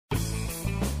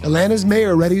Atlanta's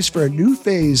mayor readies for a new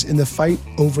phase in the fight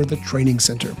over the training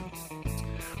center.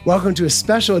 Welcome to a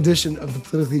special edition of the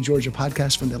Politically Georgia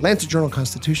podcast from the Atlanta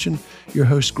Journal-Constitution. Your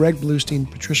hosts, Greg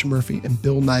Bluestein, Patricia Murphy, and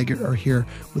Bill Nigut are here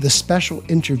with a special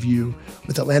interview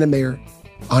with Atlanta Mayor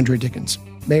Andre Dickens.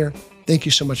 Mayor, thank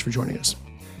you so much for joining us.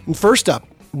 And first up,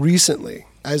 recently,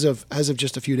 as of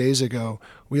just a few days ago,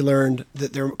 we learned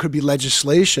that there could be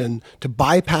legislation to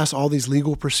bypass all these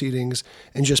legal proceedings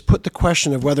and just put the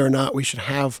question of whether or not we should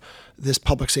have this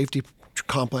public safety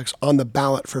complex on the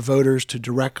ballot for voters to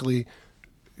directly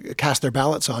cast their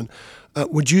ballots on.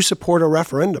 Would you support a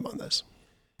referendum on this?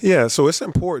 Yeah, so it's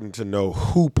important to know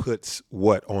who puts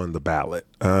what on the ballot.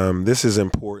 This is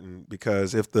important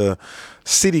because if the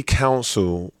city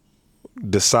council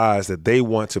decides that they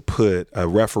want to put a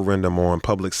referendum on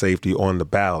public safety on the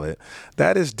ballot,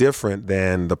 that is different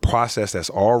than the process that's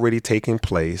already taking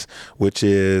place, which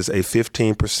is a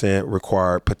 15%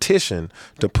 required petition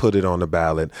to put it on the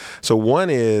ballot. So one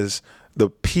is the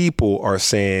people are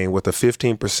saying with the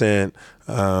 15%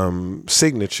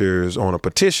 signatures on a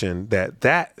petition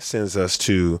that sends us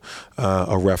to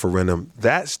a referendum.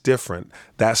 That's different.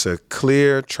 That's a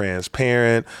clear,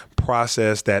 transparent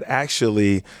process that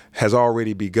actually has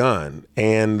already begun.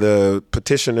 And the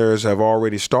petitioners have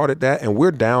already started that. And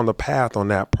we're down the path on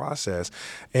that process.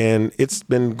 And it's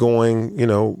been going,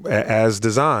 as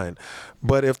designed.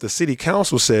 But if the city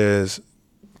council says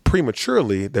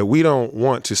prematurely that we don't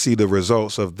want to see the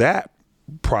results of that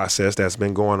process that's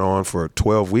been going on for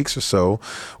 12 weeks or so,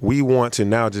 we want to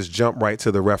now just jump right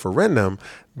to the referendum,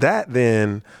 that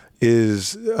then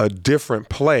is a different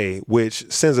play,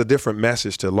 which sends a different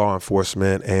message to law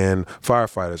enforcement and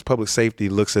firefighters. Public safety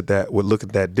would look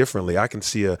at that differently. I can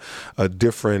see a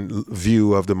different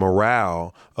view of the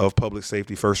morale of public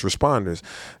safety first responders.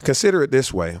 Consider it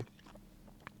this way.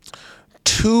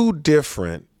 Two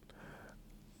different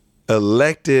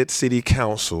elected city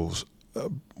councils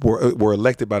were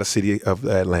elected by the city of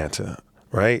Atlanta,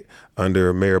 right?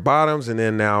 Under Mayor Bottoms and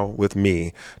then now with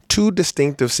me. Two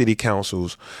distinctive city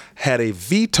councils had a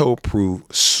veto-proof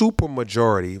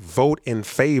supermajority vote in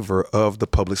favor of the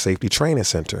Public Safety Training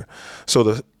Center. So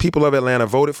the people of Atlanta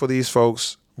voted for these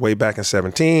folks way back in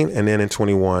 17 and then in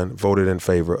 21 voted in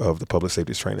favor of the Public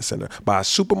Safety Training Center by a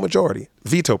supermajority,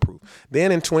 veto-proof.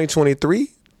 Then in 2023,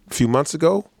 a few months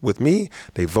ago with me,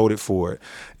 they voted for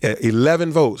it.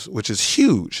 11 votes, which is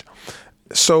huge.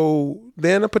 So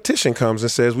then a petition comes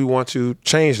and says we want to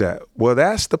change that. Well,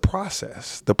 that's the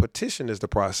process. The petition is the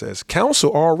process.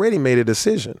 Council already made a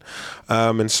decision.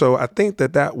 And so I think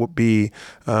that would be,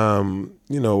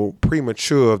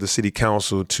 premature of the city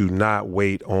council to not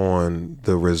wait on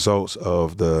the results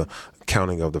of the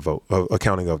counting of the vote,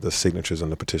 accounting of the signatures on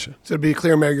the petition. So to be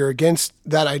clear, Mayor, you're against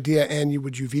that idea and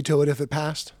would you veto it if it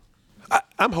passed?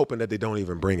 I'm hoping that they don't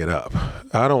even bring it up.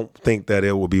 I don't think that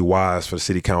it would be wise for the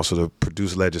city council to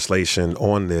produce legislation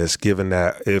on this, given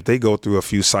that if they go through a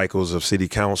few cycles of city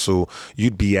council,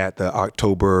 you'd be at the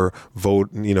October vote,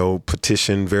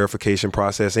 petition verification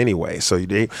process anyway. So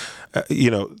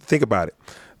think about it.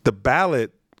 The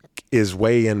ballot is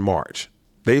way in March.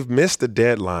 They've missed the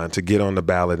deadline to get on the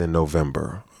ballot in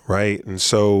November, right? And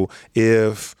so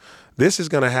if this is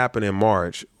going to happen in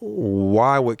March,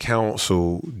 why would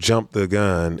council jump the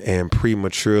gun and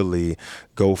prematurely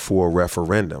go for a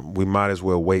referendum? We might as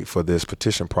well wait for this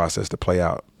petition process to play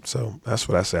out. So that's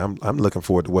what I say. I'm looking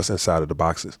forward to what's inside of the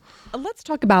boxes. Let's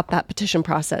talk about that petition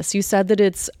process. You said that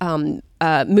it's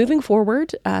moving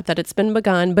forward, that it's been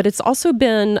begun, but it's also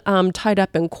been tied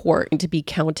up in court to be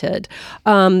counted.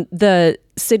 The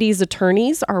city's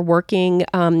attorneys are working,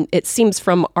 it seems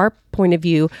from our point of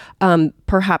view,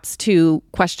 perhaps to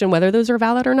question whether those are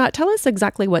valid or not. Tell us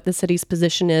exactly what the city's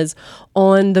position is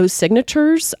on those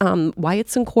signatures, why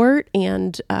it's in court,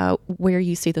 and where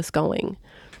you see this going.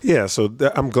 Yeah, so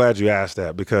I'm glad you asked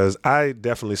that because I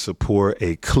definitely support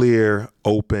a clear,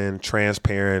 open,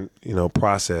 transparent,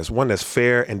 process, one that's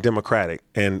fair and democratic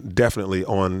and definitely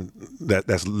on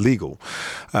that's legal.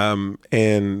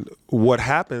 And what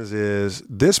happens is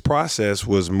this process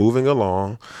was moving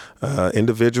along.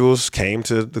 Individuals came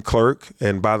to the clerk.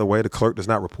 And by the way, the clerk does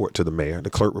not report to the mayor. The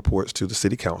clerk reports to the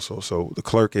city council. So the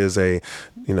clerk is an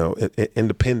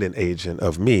independent agent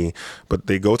of me. But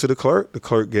they go to the clerk. The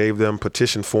clerk gave them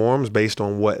petition forms based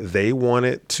on what they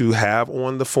wanted to have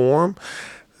on the form.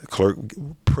 The clerk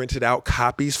printed out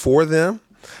copies for them,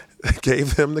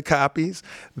 gave them the copies.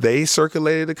 They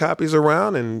circulated the copies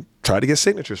around and tried to get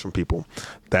signatures from people.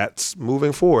 That's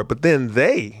moving forward. But then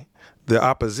the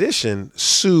opposition,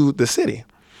 sued the city.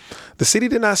 The city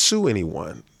did not sue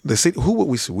anyone. The city, who would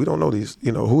we sue? We don't know these,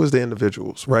 who is the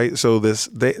individuals, right? So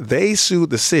they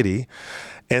sued the city.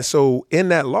 And so in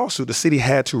that lawsuit, the city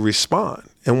had to respond.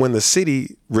 And when the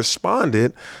city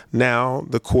responded, now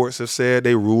the courts have said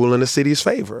they rule in the city's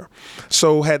favor.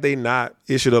 So had they not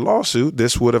issued a lawsuit,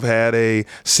 this would have had a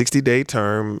 60-day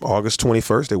term. August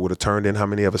 21st, they would have turned in how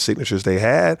many other signatures they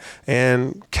had,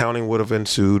 and counting would have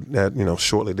ensued at,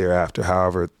 shortly thereafter.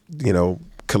 However,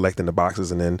 collecting the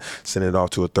boxes and then sending it off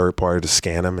to a third party to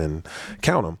scan them and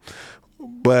count them.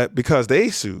 But because they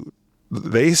sued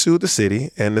the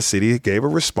city, and the city gave a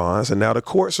response. And now the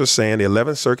courts are saying, the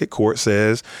 11th Circuit Court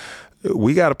says,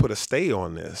 we got to put a stay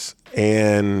on this.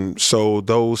 And so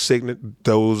those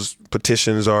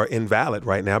petitions are invalid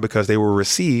right now because they were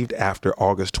received after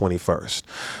August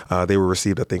 21st. They were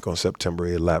received, I think, on September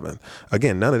 11th.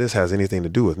 Again, none of this has anything to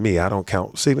do with me. I don't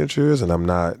count signatures, and I'm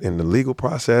not in the legal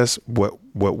process. What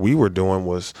we were doing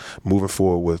was moving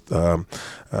forward with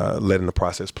letting the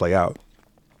process play out.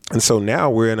 And so now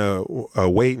we're in a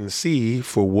wait and see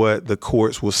for what the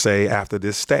courts will say after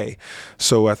this stay.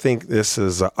 So I think this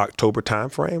is an October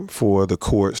timeframe for the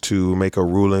courts to make a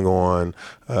ruling on,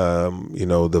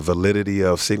 the validity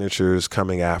of signatures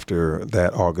coming after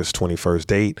that August 21st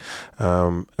date.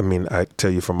 I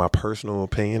tell you from my personal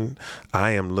opinion,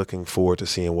 I am looking forward to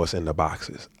seeing what's in the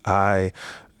boxes.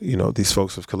 These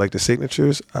folks have collected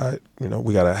signatures.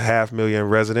 We got 500,000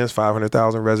 residents,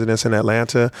 500,000 residents in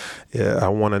Atlanta. I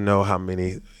want to know how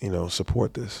many,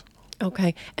 support this.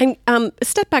 Okay. And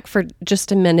step back for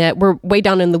just a minute. We're way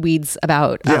down in the weeds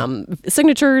about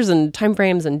signatures and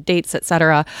timeframes and dates, et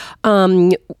cetera.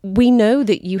 We know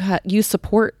that you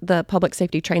support the Public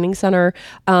Safety Training Center.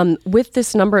 With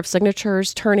this number of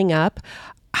signatures turning up,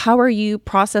 how are you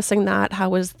processing that?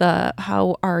 How is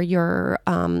your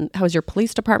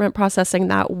police department processing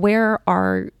that? Where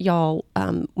are y'all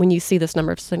when you see this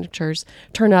number of signatures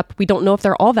turn up? We don't know if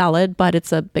they're all valid, but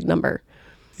it's a big number.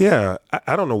 Yeah,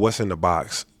 I don't know what's in the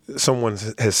box. Someone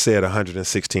has said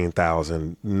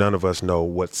 116,000. None of us know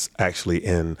what's actually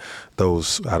in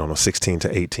those, 16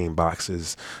 to 18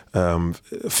 boxes.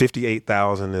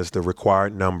 58,000 is the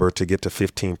required number to get to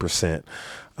 15%.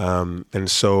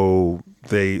 And so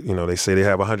they say they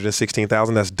have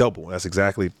 116,000. That's double. That's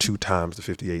exactly 2 times the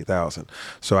 58,000.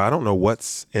 So I don't know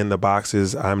what's in the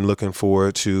boxes. I'm looking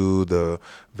forward to the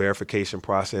verification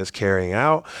process carrying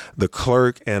out. The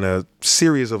clerk and a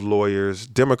series of lawyers,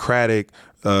 Democratic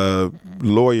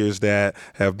lawyers that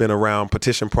have been around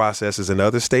petition processes in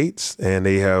other states, and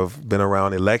they have been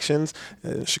around elections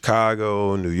in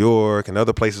Chicago, New York, and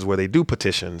other places where they do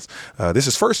petitions. This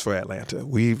is first for Atlanta.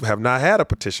 We have not had a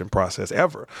petition process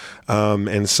ever.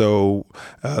 And so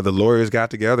the lawyers got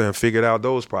together and figured out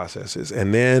those processes.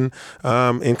 And then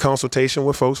in consultation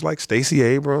with folks like Stacey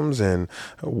Abrams and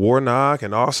Warnock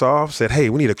and Ossoff said, hey,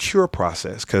 we need a cure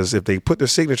process, because if they put their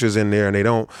signatures in there and they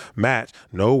don't match,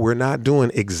 no, we're not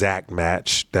doing exact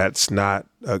match. That's not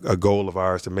a goal of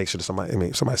ours, to make sure that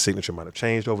somebody's signature might have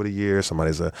changed over the years.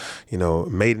 Somebody's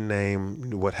maiden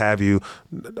name, what have you.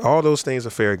 All those things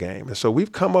are fair game. And so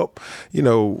we've come up,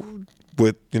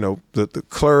 with, the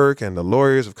clerk and the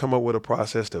lawyers have come up with a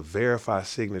process to verify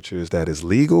signatures that is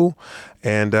legal.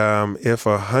 And if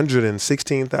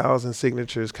 116,000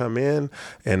 signatures come in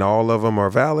and all of them are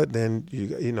valid, then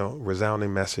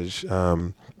resounding message.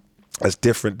 That's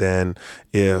different than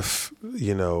if,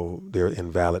 they're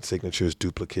invalid signatures,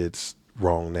 duplicates,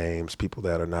 wrong names, people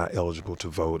that are not eligible to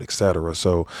vote, et cetera.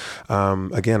 So,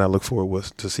 again, I look forward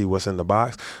to see what's in the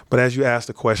box. But as you asked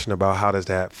the question about how does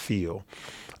that feel,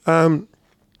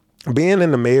 being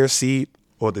in the mayor's seat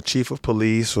or the chief of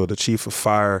police or the chief of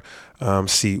fire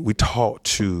seat, we talk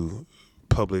to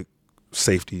public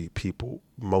safety people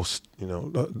more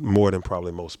than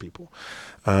probably most people.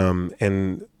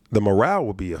 And the morale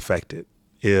would be affected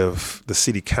if the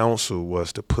city council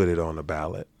was to put it on the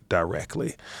ballot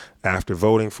directly after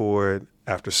voting for it,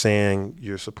 after saying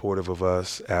you're supportive of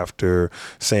us, after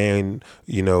saying,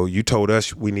 you told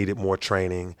us we needed more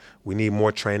training. We need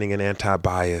more training in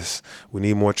anti-bias. We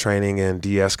need more training in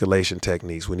de-escalation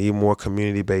techniques. We need more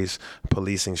community-based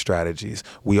policing strategies.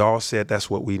 We all said that's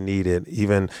what we needed.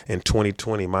 Even in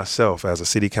 2020, myself as a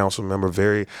city council member,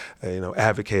 very,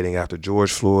 advocating after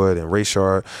George Floyd and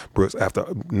Rayshard Brooks, after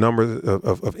a number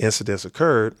of incidents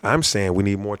occurred, I'm saying we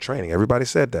need more training. Everybody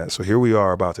said that. So here we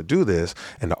are about to do this,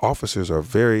 and the officers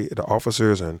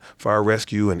and fire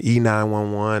rescue and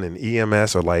E911 and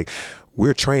EMS are like,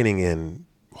 we're training in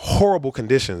horrible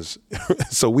conditions.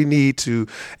 So we need to,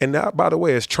 and now, by the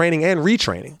way, it's training and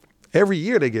retraining. Every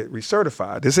year they get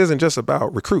recertified. This isn't just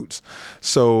about recruits.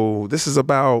 So this is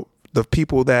about the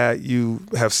people that you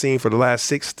have seen for the last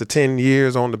 6 to 10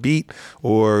 years on the beat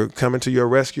or coming to your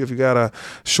rescue if you got a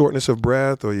shortness of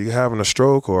breath or you're having a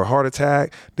stroke or a heart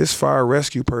attack, this fire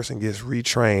rescue person gets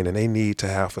retrained, and they need to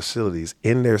have facilities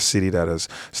in their city that is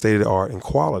state-of-the-art in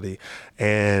quality.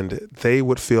 And they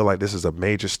would feel like this is a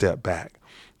major step back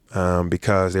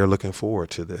because they're looking forward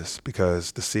to this,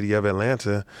 because the city of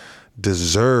Atlanta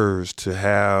deserves to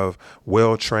have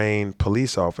well-trained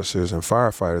police officers and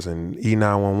firefighters and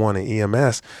E911 and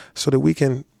EMS so that we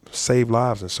can save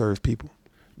lives and serve people.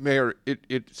 Mayor,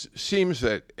 it seems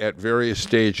that at various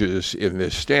stages in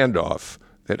this standoff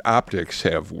that optics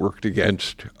have worked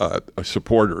against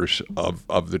supporters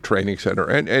of the training center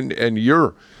and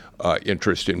your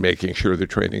interest in making sure the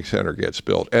training center gets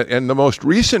built. And the most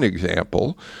recent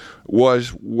example was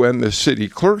when the city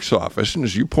clerk's office, and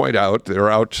as you point out,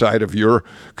 they're outside of your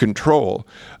control,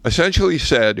 essentially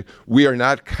said, we are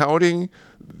not counting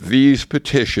these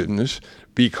petitions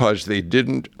because they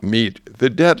didn't meet the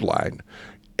deadline.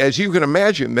 As you can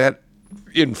imagine, that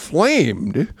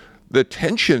inflamed the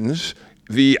tensions,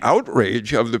 the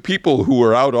outrage of the people who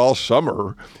were out all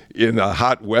summer in the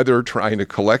hot weather trying to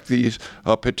collect these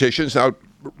petitions. Now,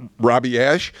 Robbie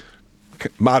Ashe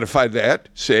modified that,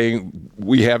 saying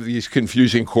we have these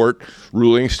confusing court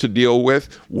rulings to deal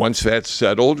with. Once that's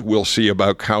settled, we'll see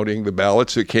about counting the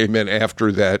ballots that came in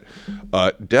after that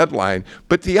deadline.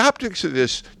 But the optics of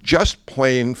this just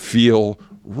plain feel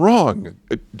wrong.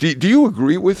 Do you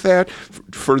agree with that?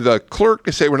 For the clerk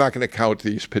to say we're not going to count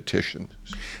these petitions?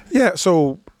 Yeah,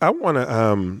 so I want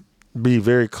to be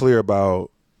very clear about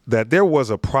that there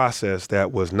was a process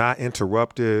that was not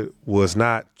interrupted, was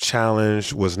not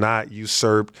challenged, was not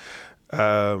usurped.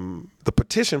 The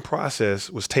petition process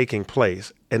was taking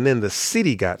place, and then the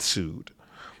city got sued,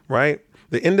 right?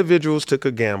 The individuals took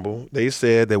a gamble. They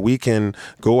said that we can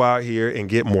go out here and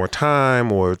get more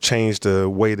time or change the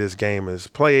way this game is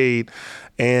played,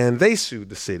 and they sued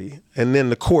the city. And then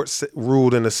the courts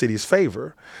ruled in the city's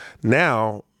favor.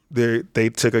 Now, they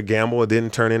took a gamble and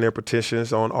didn't turn in their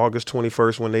petitions on August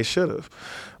 21st when they should have.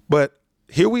 But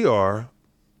here we are,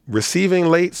 receiving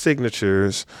late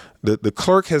signatures. The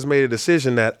clerk has made a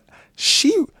decision that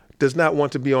she does not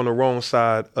want to be on the wrong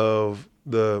side of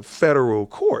the federal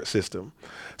court system.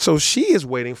 So she is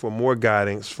waiting for more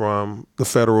guidance from the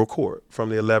federal court, from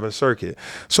the 11th Circuit.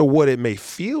 So what it may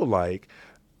feel like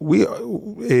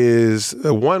is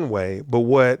one way, but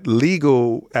what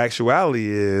legal actuality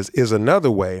is another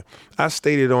way. I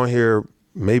stated on here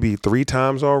maybe 3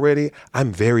 times already,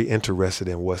 I'm very interested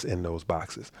in what's in those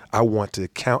boxes. I want to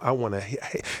count. I want to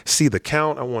see the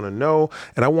count. I want to know,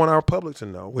 and I want our public to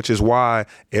know, which is why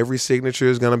every signature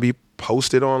is going to be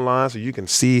posted online so you can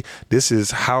see this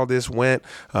is how this went.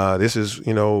 This is,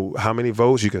 how many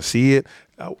votes. You can see it.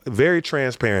 Very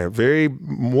transparent, very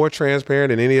more transparent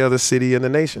than any other city in the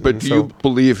nation. But do you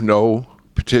believe no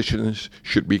petitions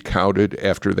should be counted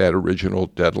after that original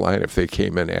deadline, if they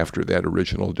came in after that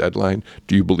original deadline?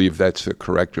 Do you believe that's the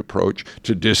correct approach,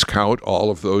 to discount all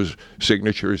of those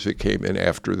signatures that came in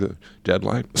after the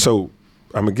deadline? So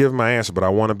I'm going to give my answer, but I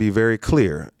want to be very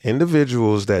clear.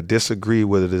 Individuals that disagree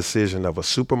with the decision of a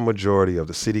supermajority of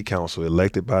the city council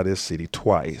elected by this city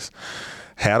twice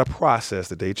had a process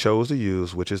that they chose to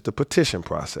use, which is the petition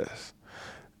process.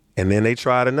 And then they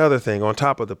tried another thing on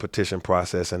top of the petition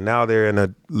process, and now they're in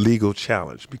a legal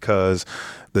challenge because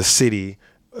the city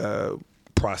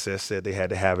process said they had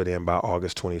to have it in by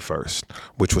August 21st,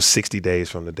 which was 60 days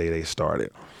from the day they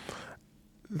started.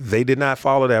 They did not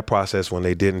follow that process when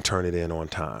they didn't turn it in on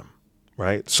time,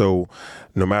 right? So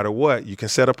no matter what, you can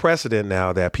set a precedent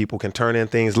now that people can turn in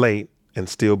things late and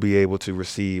still be able to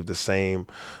receive the same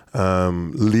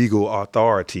legal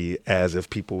authority as if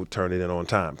people turn it in on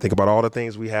time. Think about all the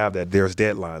things we have that there's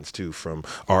deadlines to, from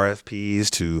RFPs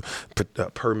to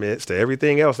permits to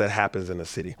everything else that happens in the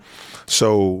city.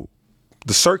 So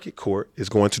the circuit court is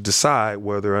going to decide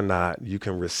whether or not you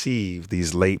can receive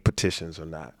these late petitions or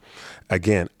not.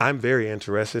 Again, I'm very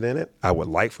interested in it. I would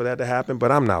like for that to happen,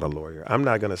 but I'm not a lawyer. I'm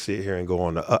not going to sit here and go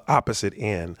on the opposite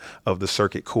end of the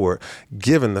circuit court,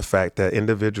 given the fact that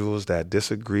individuals that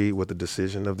disagree with the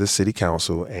decision of the city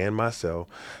council and myself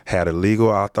had a legal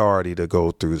authority to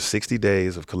go through 60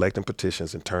 days of collecting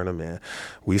petitions and turn them in.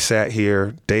 We sat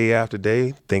here day after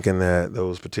day thinking that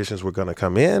those petitions were going to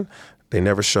come in. They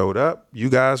never showed up. You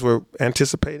guys were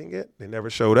anticipating it. They never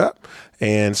showed up.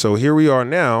 And so here we are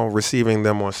now receiving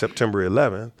them on September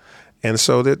 11th. And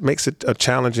so that makes it a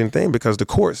challenging thing because the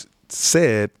courts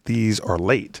said these are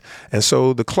late. And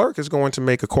so the clerk is going to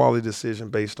make a quality decision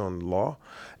based on the law.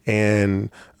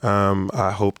 And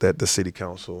I hope that the city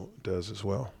council does as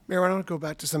well. Mayor, I want to go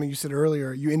back to something you said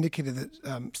earlier. You indicated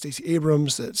that Stacey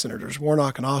Abrams, that Senators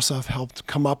Warnock and Ossoff helped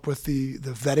come up with the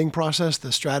vetting process,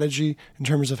 the strategy in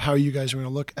terms of how you guys are going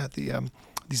to look at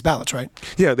these ballots, right?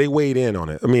 Yeah, they weighed in on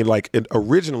it. I mean,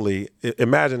 originally,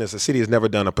 imagine this, the city has never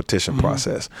done a petition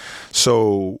process.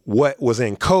 So what was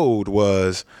in code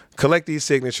was collect these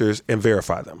signatures and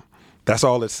verify them. That's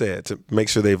all it said, to make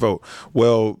sure they vote.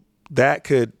 Well,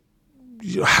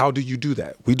 how do you do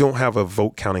that? We don't have a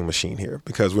vote counting machine here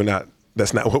because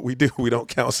that's not what we do. We don't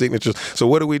count signatures. So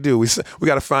what do? We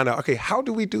got to find out, okay, how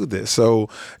do we do this? So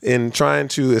in trying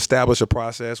to establish a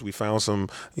process, we found some,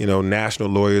 national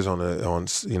lawyers on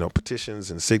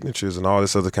petitions and signatures and all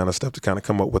this other kind of stuff to kind of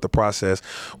come up with a process.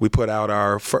 We put out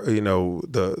our,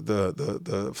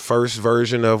 the first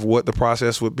version of what the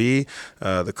process would be.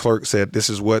 The clerk said, this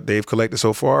is what they've collected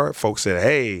so far. Folks said,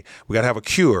 hey, we got to have a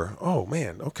cure. Oh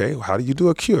man. Okay. How do you do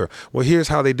a cure? Well, here's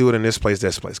how they do it in this place,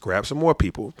 grab some more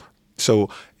people. So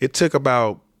it took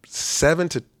about 7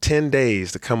 to 10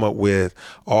 days to come up with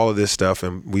all of this stuff.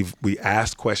 And we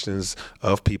asked questions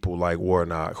of people like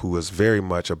Warnock, who was very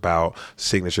much about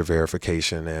signature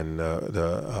verification and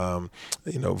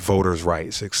voters'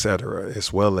 rights, et cetera,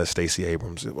 as well as Stacey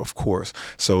Abrams, of course.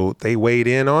 So they weighed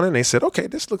in on it and they said, okay,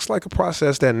 this looks like a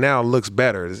process that now looks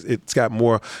better. It's got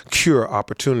more cure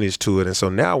opportunities to it. And so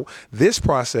now this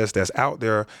process that's out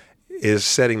there is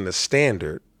setting the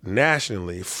standard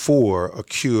nationally for a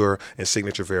cure and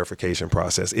signature verification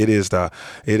process. It is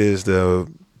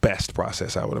the best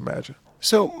process, I would imagine.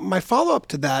 So my follow-up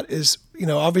to that is,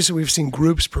 obviously we've seen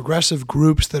progressive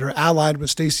groups that are allied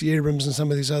with Stacey Abrams and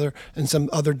some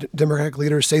other Democratic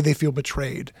leaders say they feel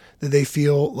betrayed, that they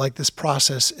feel like this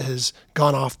process has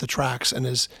gone off the tracks and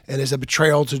is a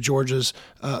betrayal to Georgia's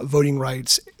voting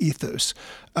rights ethos.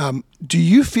 Do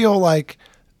you feel like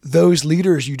those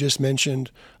leaders you just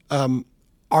mentioned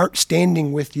aren't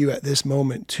standing with you at this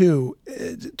moment too,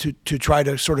 to try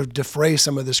to sort of defray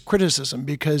some of this criticism?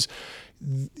 Because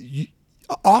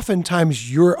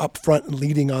oftentimes you're up front and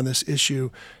leading on this issue,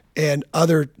 and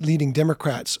other leading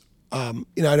Democrats, I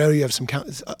know you have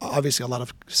obviously a lot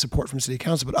of support from city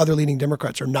council, but other leading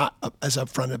Democrats are not as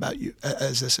upfront about you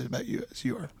as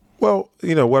you are. Well,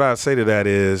 what I'd say to that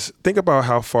is, think about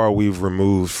how far we've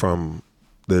removed from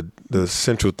the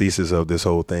central thesis of this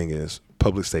whole thing is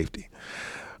public safety.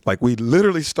 Like, we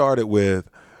literally started with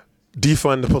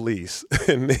defund the police,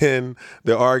 and then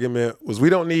the argument was we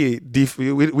need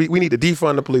to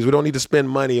defund the police. We don't need to spend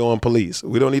money on police.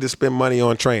 We don't need to spend money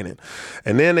on training.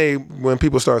 And then when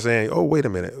people start saying, oh, wait a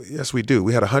minute, yes, we do.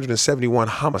 We had 171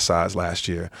 homicides last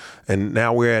year, and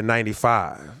now we're at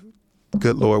 95.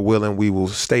 Good Lord willing, we will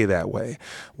stay that way.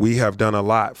 We have done a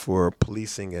lot for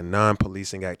policing and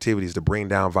non-policing activities to bring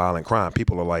down violent crime.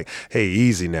 People are like, hey,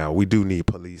 easy now. We do need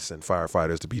police and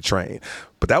firefighters to be trained.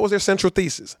 But that was their central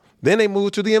thesis. Then they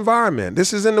moved to the environment.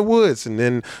 This is in the woods. And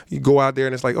then you go out there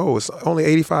and it's like, oh, it's only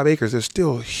 85 acres. There's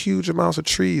still huge amounts of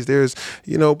trees. There's,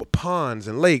 ponds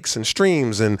and lakes and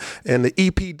streams. And the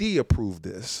EPD approved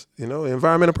this. The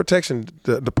Environmental Protection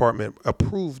Department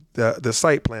approved the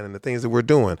site plan and the things that we're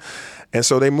doing. And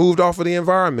so they moved off of the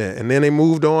environment. And then they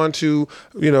moved on to,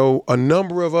 a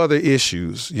number of other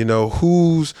issues.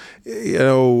 This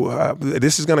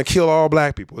is going to kill all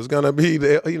black people. It's going to be,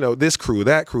 this crew,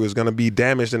 that crew is going to be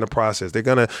damaged in the process. They're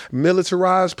going to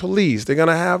militarize police. They're going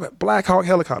to have Black Hawk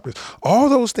helicopters. All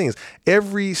those things.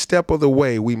 Every step of the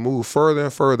way, we move further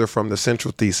and further from the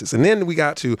central thesis. And then we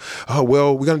got to,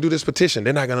 we're going to do this petition.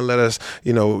 They're not going to let us,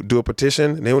 do a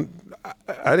petition. And then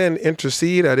I didn't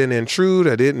intercede. I didn't intrude.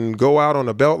 I didn't go out on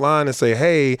the belt line and say,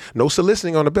 hey, no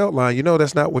soliciting on the belt line.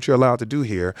 That's not what you're allowed to do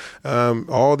here.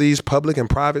 All these public and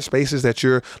private spaces that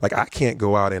you're like, I can't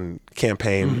go out and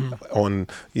campaign on,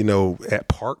 at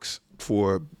parks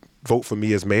for vote for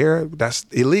me as mayor. That's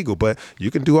illegal. But you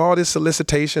can do all this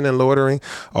solicitation and loitering,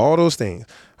 all those things.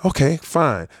 Okay,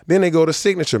 fine. Then they go to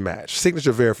signature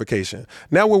verification.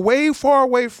 Now we're way far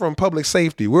away from public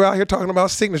safety. We're out here talking about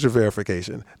signature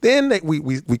verification. Then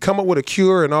we come up with a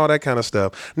cure and all that kind of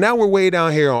stuff. Now we're way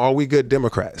down here on, are we good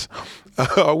Democrats?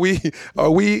 Are we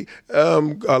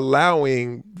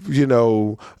allowing,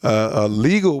 a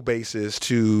legal basis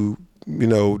to,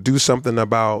 do something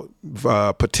about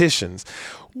petitions?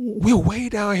 We're way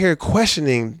down here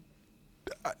questioning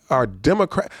our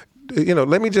Democrat.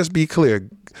 Let me just be clear.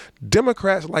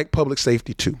 Democrats like public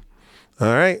safety too.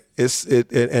 All right.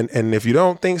 And if you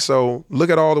don't think so, look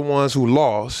at all the ones who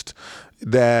lost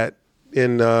that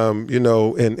in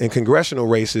congressional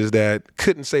races that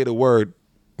couldn't say the word,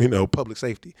 public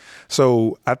safety.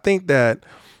 So I think that,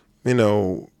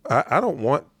 I don't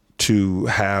want to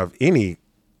have any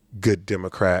good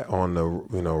Democrat on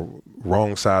the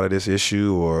wrong side of this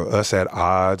issue, or us at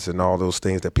odds, and all those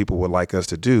things that people would like us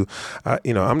to do.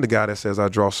 I'm the guy that says I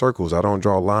draw circles. I don't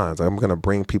draw lines. I'm going to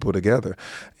bring people together.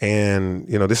 And,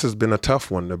 this has been a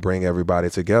tough one to bring everybody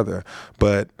together.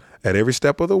 But at every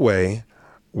step of the way,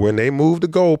 when they move the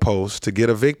goalposts to get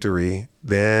a victory,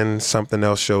 then something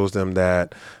else shows them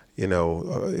that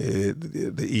the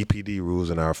EPD rules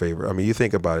in our favor. I mean, you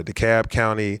think about it. The Cobb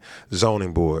County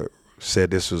Zoning Board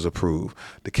said this was approved.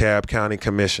 The Cobb County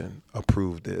Commission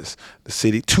approved this. The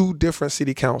city, 2 different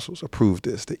city councils approved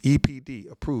this. The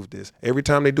EPD approved this. Every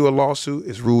time they do a lawsuit,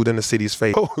 it's ruled in the city's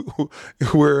favor.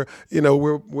 We're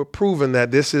proving that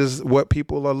this is what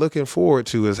people are looking forward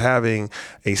to, is having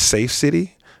a safe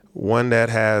city, one that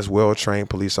has well-trained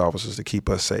police officers to keep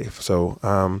us safe. So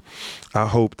I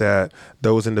hope that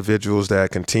those individuals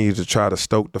that continue to try to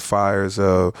stoke the fires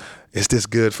of, is this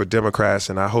good for Democrats?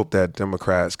 And I hope that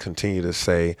Democrats continue to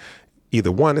say,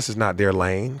 either one, this is not their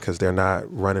lane because they're not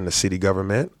running the city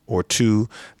government, or 2,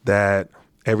 that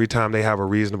every time they have a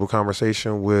reasonable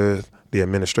conversation with the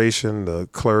administration, the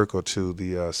clerk, or to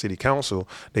the city council,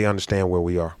 they understand where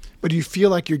we are. But do you feel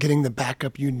like you're getting the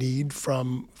backup you need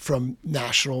from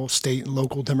national, state, and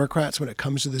local Democrats when it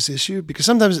comes to this issue? Because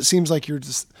sometimes it seems like you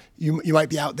might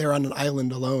be out there on an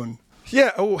island alone.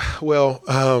 Yeah. Oh, well,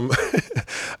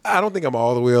 I don't think I'm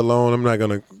all the way alone. I'm not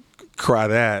going to cry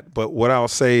that. But what I'll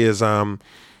say is,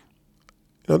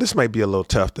 this might be a little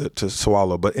tough to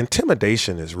swallow, but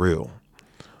intimidation is real.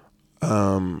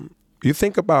 You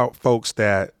think about folks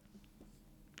that,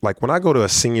 like when I go to a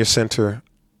senior center,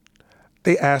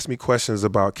 they ask me questions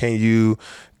about, can you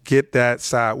get that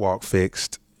sidewalk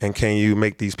fixed? And can you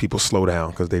make these people slow down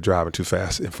because they're driving too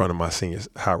fast in front of my senior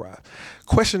high rise?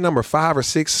 Question number 5 or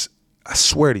 6, I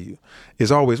swear to you,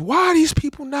 is always, why are these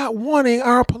people not wanting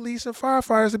our police and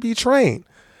firefighters to be trained?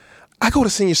 I go to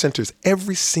senior centers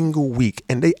every single week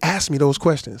and they ask me those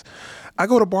questions. I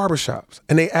go to barbershops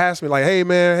and they ask me like, hey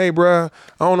man, hey bruh,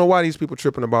 I don't know why these people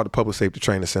tripping about the public safety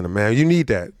training center, man. You need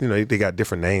that. They got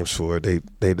different names for it.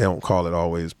 They don't call it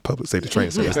always public safety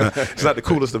training center. It's not the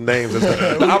coolest of names.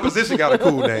 The opposition got a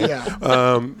cool name.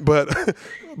 Yeah.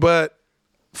 But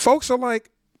folks are like,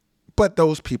 but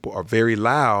those people are very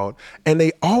loud, and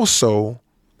they also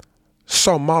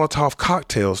saw Molotov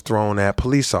cocktails thrown at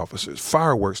police officers,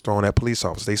 fireworks thrown at police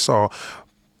officers. They saw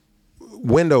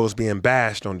windows being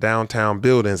bashed on downtown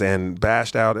buildings and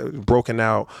broken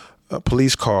out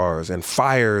police cars, and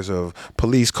fires of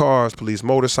police cars, police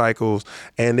motorcycles.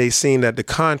 And they seen that the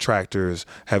contractors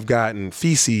have gotten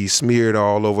feces smeared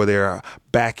all over their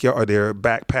backyard, their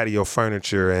back patio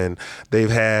furniture. And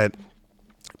they've had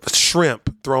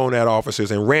shrimp thrown at officers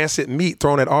and rancid meat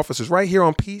thrown at officers right here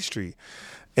on Peachtree.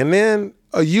 And then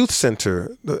a youth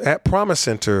center at Promise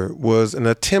Center was an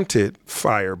attempted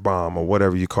firebomb, or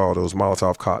whatever you call those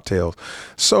Molotov cocktails.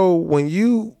 So when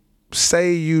you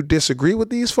say you disagree with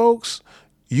these folks,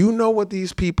 you know what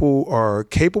these people are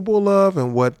capable of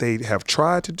and what they have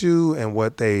tried to do and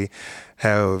what they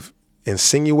have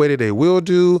insinuated they will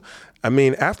do. I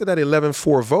mean, after that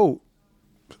 11-4 vote,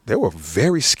 they were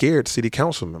very scared city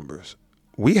council members.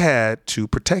 We had to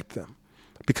protect them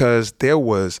because there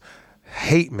was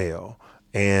hate mail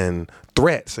and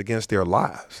threats against their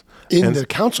lives. In the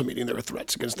council meeting, there were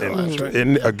threats against their lives, right?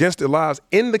 Against their lives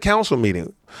in the council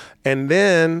meeting. And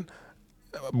then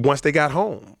once they got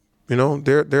home,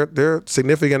 their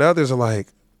significant others are like,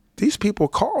 these people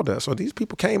called us, or these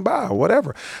people came by, or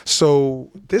whatever. So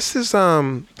this is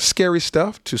scary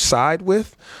stuff to side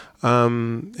with.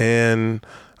 And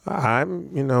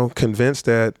I'm, convinced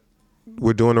that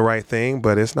we're doing the right thing,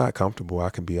 but it's not comfortable. I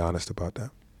can be honest about that.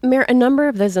 Mayor, a number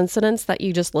of those incidents that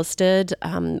you just listed,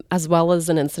 as well as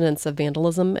an incidence of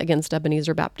vandalism against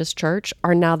Ebenezer Baptist Church,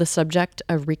 are now the subject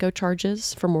of RICO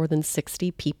charges for more than 60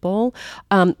 people.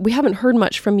 We haven't heard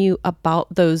much from you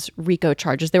about those RICO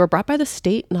charges. They were brought by the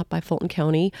state, not by Fulton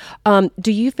County.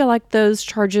 Do you feel like those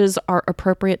charges are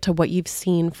appropriate to what you've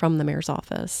seen from the mayor's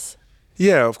office?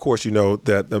 Yeah, of course, you know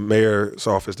that the mayor's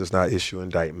office does not issue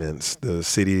indictments. The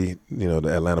city, the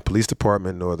Atlanta Police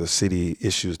Department, nor the city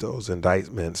issues those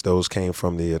indictments. Those came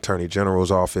from the Attorney General's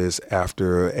office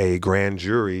after a grand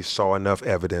jury saw enough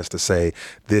evidence to say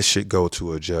this should go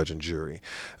to a judge and jury.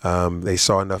 They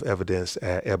saw enough evidence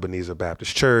at Ebenezer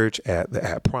Baptist Church,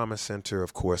 at Promise Center,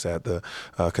 of course, at the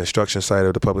construction site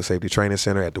of the Public Safety Training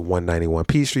Center, at the 191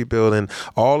 Peachtree building.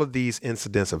 All of these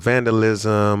incidents of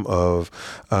vandalism, of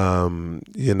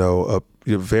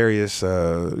various,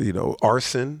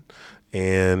 arson,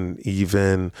 and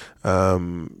even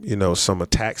some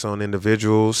attacks on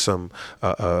individuals, some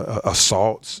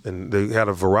assaults, and they had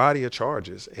a variety of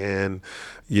charges. And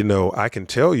I can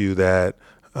tell you that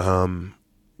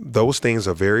those things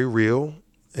are very real.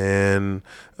 And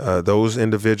those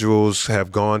individuals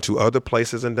have gone to other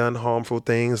places and done harmful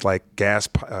things like gas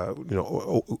and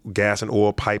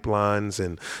oil pipelines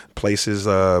and places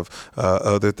of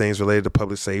other things related to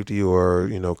public safety or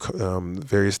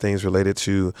various things related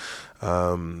to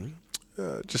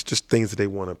just things that they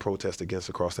want to protest against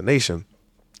across the nation.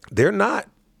 They're not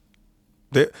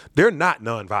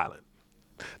nonviolent.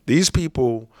 These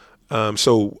people.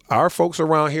 So our folks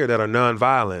around here that are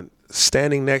nonviolent,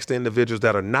 standing next to individuals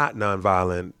that are not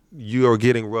nonviolent, you are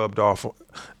getting rubbed off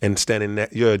and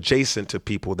you're adjacent to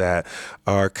people that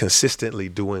are consistently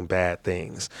doing bad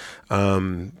things.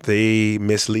 They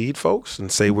mislead folks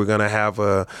and say we're going to have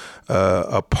a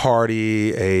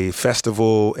party, a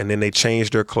festival, and then they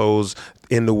change their clothes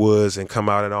in the woods and come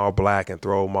out in all black and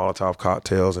throw Molotov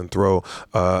cocktails and throw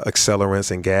accelerants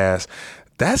and gas.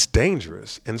 That's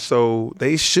dangerous. And so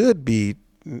they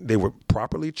were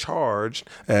properly charged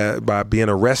by being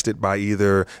arrested by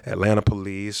either Atlanta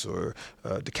police or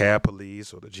DeKalb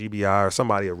police or the GBI, or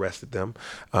somebody arrested them,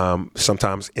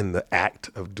 sometimes in the act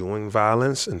of doing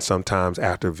violence and sometimes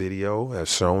after video has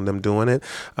shown them doing it.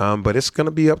 But it's going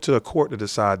to be up to the court to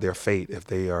decide their fate if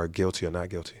they are guilty or not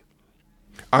guilty.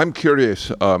 I'm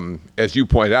curious, as you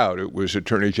point out, it was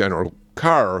Attorney General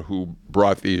Carr who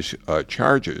brought these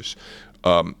charges,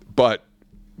 but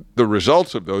the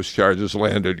results of those charges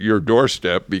land at your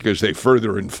doorstep because they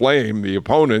further inflame the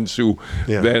opponents who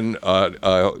then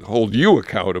hold you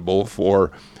accountable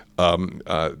for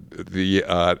the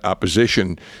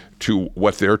opposition to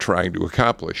what they're trying to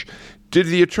accomplish. Did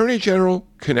the Attorney General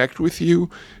connect with you?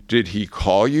 Did he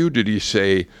call you? Did he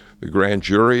say, the grand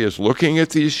jury is looking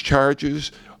at these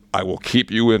charges? I will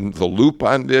keep you in the loop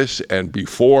on this, and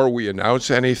before we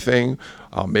announce anything,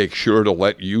 I'll make sure to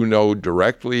let you know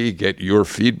directly, get your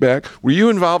feedback. Were you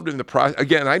involved in the process?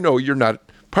 Again, I know you're not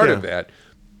part of that,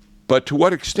 but to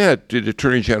what extent did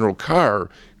Attorney General Carr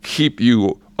keep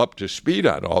you up to speed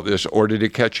on all this, or did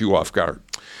it catch you off guard?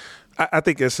 I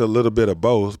think it's a little bit of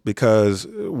both, because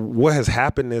what has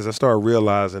happened is I started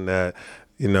realizing that,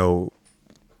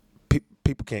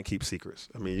 people can't keep secrets.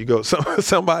 I mean,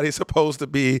 somebody's supposed to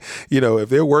be, if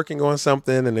they're working on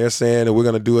something and they're saying that we're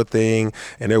going to do a thing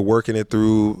and they're working it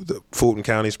through the Fulton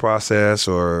County's process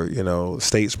or,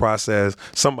 state's process,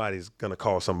 somebody's going to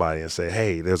call somebody and say,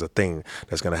 hey, there's a thing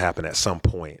that's going to happen at some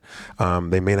point.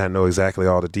 They may not know exactly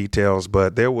all the details,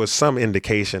 but there was some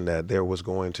indication that there was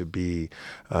going to be,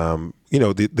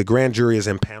 the grand jury is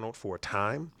impaneled for a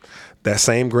time. That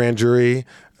same grand jury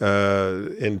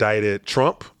indicted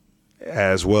Trump,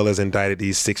 as well as indicted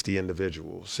these 60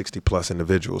 plus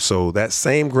individuals. So that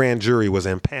same grand jury was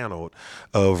impaneled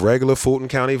of regular Fulton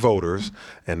County voters,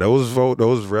 and those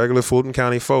regular Fulton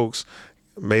County folks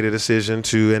made a decision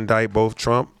to indict both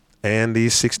Trump and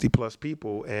these 60 plus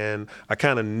people. And I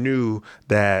kind of knew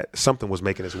that something was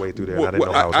making its way through there. And I didn't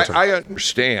know how it was going to I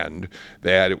understand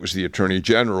that it was the Attorney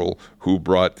General who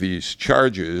brought these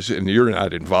charges, and you're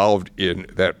not involved in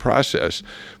that process.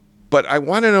 But I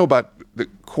want to know about the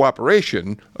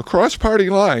cooperation across party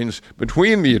lines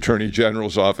between the Attorney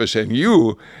General's office and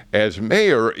you as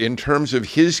mayor in terms of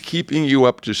his keeping you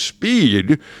up to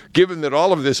speed, given that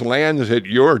all of this lands at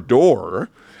your door,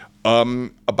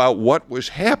 about what was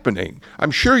happening.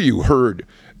 I'm sure you heard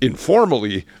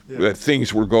informally that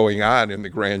things were going on in the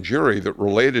grand jury that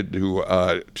related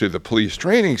to the police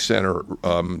training center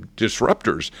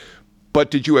disruptors. But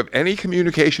did you have any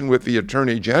communication with the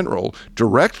Attorney General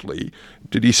directly?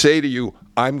 Did he say to you,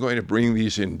 I'm going to bring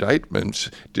these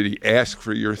indictments? Did he ask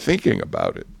for your thinking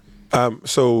about it?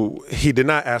 So he did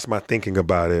not ask my thinking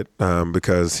about it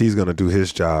because he's going to do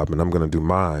his job and I'm going to do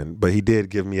mine. But he did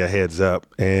give me a heads up,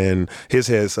 and his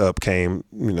heads up came,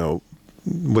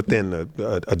 within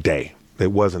a day.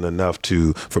 It wasn't enough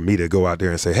for me to go out there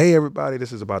and say, hey, everybody,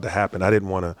 this is about to happen. I didn't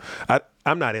want to.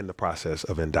 I'm not in the process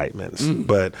of indictments,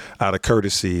 but out of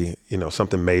courtesy,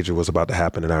 something major was about to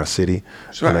happen in our city.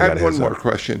 So I have one more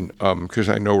question, because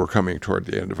I know we're coming toward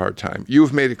the end of our time.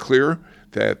 You've made it clear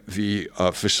that the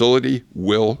facility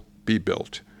will be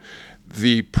built.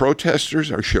 The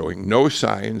protesters are showing no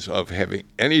signs of having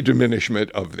any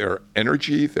diminishment of their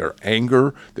energy, their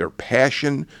anger, their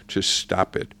passion to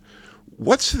stop it.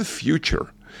 What's the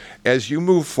future? As you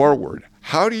move forward,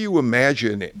 how do you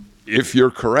imagine, if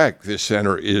you're correct, this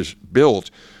center is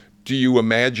built, do you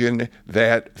imagine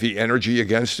that the energy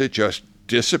against it just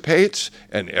dissipates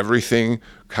and everything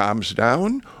calms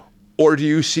down? Or do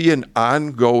you see an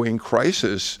ongoing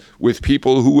crisis with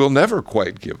people who will never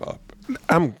quite give up?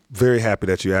 I'm very happy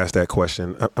that you asked that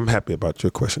question. I'm happy about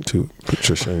your question too,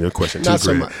 Patricia, and your question too, Not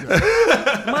so Greg.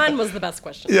 much. No. Mine was the best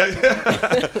question.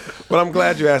 Well, I'm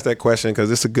glad you asked that question because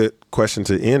it's a good question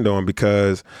to end on,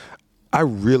 because I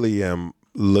really am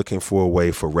looking for a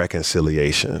way for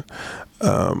reconciliation.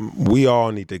 We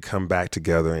all need to come back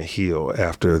together and heal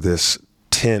after this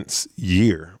tense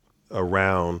year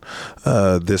around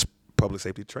this public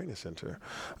safety training center.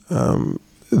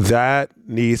 That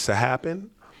needs to happen.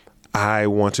 I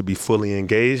want to be fully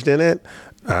engaged in it.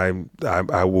 I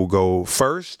will go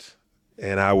first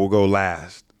and I will go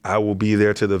last. I will be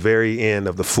there to the very end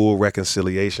of the full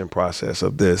reconciliation process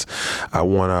of this. I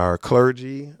want our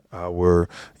clergy, our,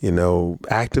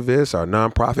 activists, our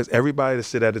nonprofits, everybody to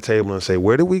sit at the table and say,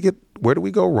 where do we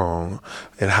go wrong,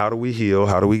 and how do we heal?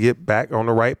 How do we get back on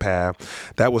the right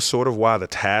path? That was sort of why the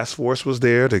task force was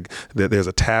there. There's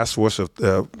a task force of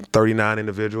 39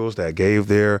 individuals that gave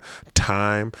their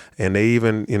time, and they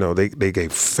even, they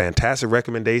gave fantastic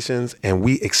recommendations, and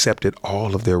we accepted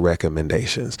all of their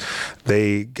recommendations.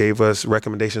 They gave us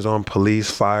recommendations on police,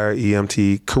 fire,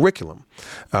 EMT curriculum,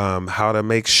 how to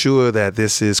make sure that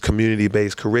this is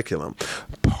community-based curriculum,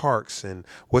 parks, and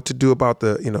what to do about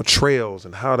the trails,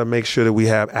 and how to make sure that we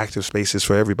have active spaces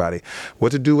for everybody,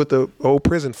 what to do with the old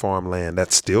prison farmland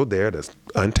that's still there, that's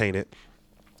untainted,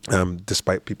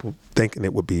 despite people thinking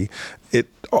it would be.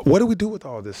 What do we do with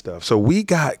all this stuff? So we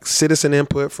got citizen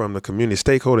input from the community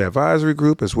stakeholder advisory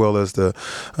group as well as the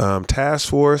task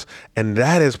force, and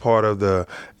that is part of the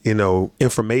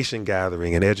information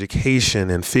gathering and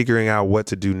education and figuring out what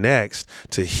to do next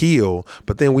to heal.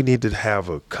 But then we need to have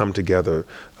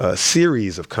a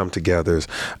series of come-togethers.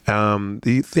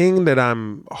 The thing that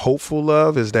I'm hopeful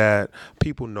of is that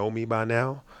people know me by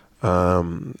now,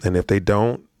 and if they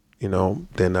don't,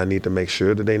 then I need to make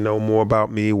sure that they know more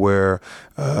about me, where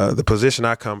the position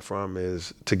I come from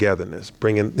is togetherness.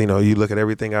 Bringing, you look at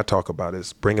everything I talk about,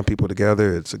 is bringing people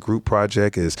together. It's a group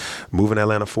project, is moving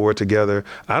Atlanta forward together.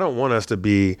 I don't want us to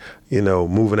be,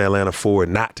 moving Atlanta forward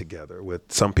not together,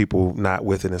 with some people not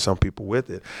with it and some people with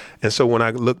it. And so when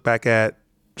I look back at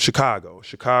Chicago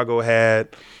had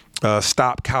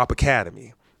Stop Cop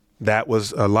Academy. That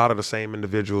was a lot of the same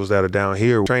individuals that are down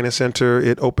here. Training center,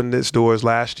 it opened its doors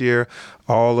last year.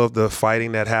 All of the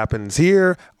fighting that happens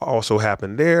here also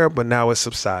happened there, but now it's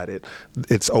subsided.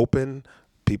 It's open.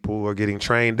 People are getting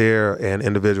trained there, and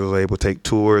individuals are able to take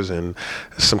tours, and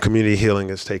some community healing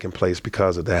is taking place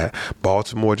because of that.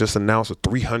 Baltimore just announced a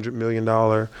 $300 million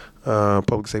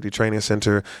public safety training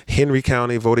center. Henry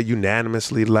County voted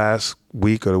unanimously last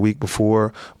week or the week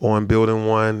before on building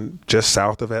one just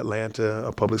south of Atlanta,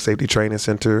 a public safety training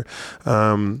center.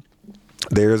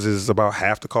 Theirs is about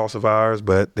half the cost of ours,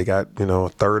 but they got, a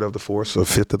third of the force or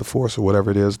fifth of the force or whatever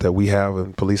it is that we have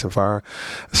in police and fire.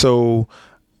 So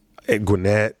at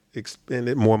Gwinnett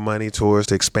expended more money towards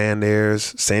to expand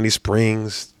theirs. Sandy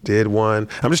Springs did one.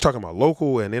 I'm just talking about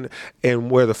local, and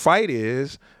where the fight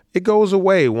is, it goes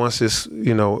away once it's,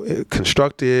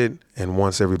 constructed, and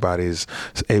once everybody's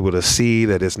able to see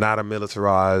that it's not a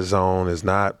militarized zone, it's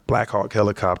not Black Hawk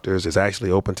helicopters, it's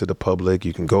actually open to the public.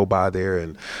 You can go by there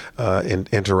and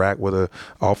interact with an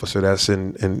officer that's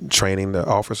in training. The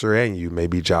officer and you may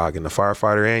be jogging, the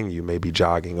firefighter and you may be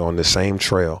jogging on the same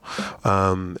trail.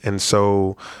 And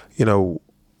so,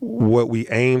 what we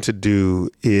aim to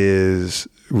do is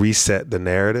reset the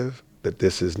narrative that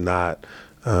this is not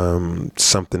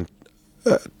something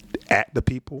at the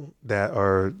people that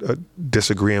are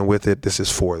disagreeing with it. This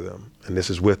is for them, and this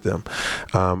is with them.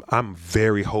 I'm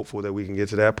very hopeful that we can get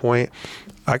to that point.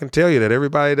 I can tell you that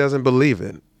everybody doesn't believe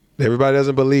it. Everybody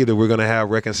doesn't believe that we're going to have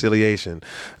reconciliation.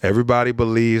 Everybody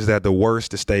believes that the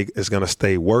worst is going to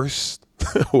stay worse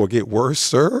or get worse,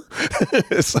 sir.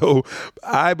 So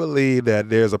I believe that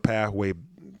there's a pathway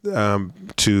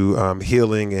to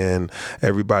healing, and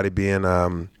everybody being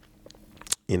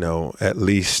at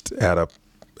least at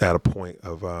a point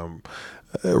of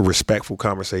respectful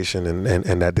conversation,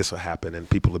 and that this will happen and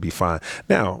people will be fine.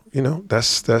 Now,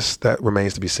 that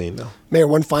remains to be seen, though. Mayor,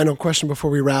 one final question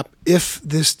before we wrap. If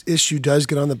this issue does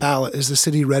get on the ballot, is the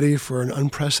city ready for an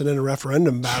unprecedented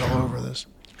referendum battle over this?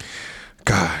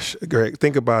 Gosh, Greg,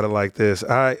 think about it like this.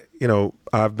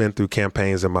 I've been through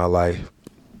campaigns in my life.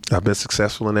 I've been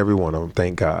successful in every one of them,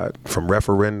 thank God, from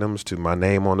referendums to my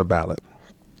name on the ballot.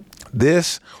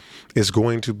 This is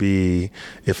going to be,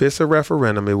 if it's a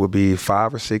referendum, it would be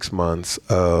 5 or 6 months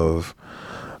of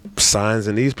signs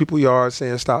in these people's yards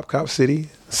saying Stop Cop City,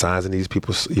 signs in these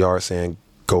people's yards saying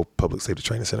go Public Safety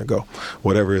Training Center, go,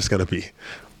 whatever it's going to be.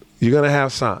 You're going to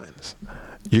have signs.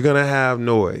 You're going to have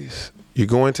noise. You're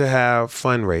going to have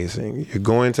fundraising. You're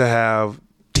going to have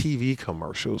TV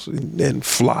commercials and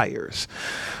flyers,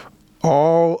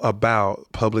 all about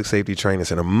Public Safety Training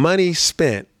Center. Money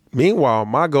spent. Meanwhile,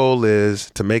 my goal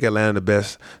is to make Atlanta the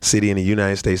best city in the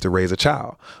United States to raise a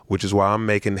child, which is why I'm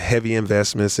making heavy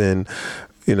investments in,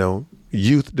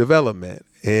 youth development,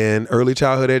 in early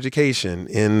childhood education,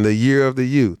 in the year of the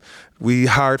youth. We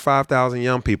hired 5,000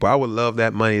 young people. I would love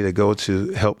that money to go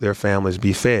to help their families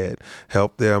be fed,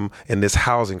 help them in this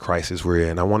housing crisis we're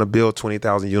in. I want to build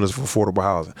 20,000 units for affordable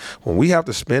housing. When we have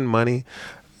to spend money,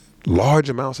 large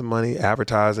amounts of money,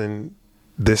 advertising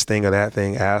this thing or that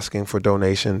thing, asking for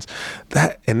donations,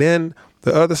 and then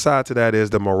the other side to that is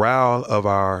the morale of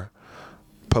our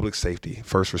public safety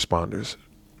first responders.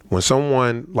 When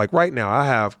someone, like right now, I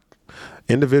have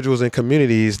individuals in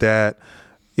communities that,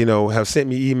 have sent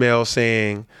me emails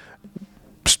saying,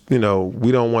 we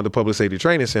don't want the Public Safety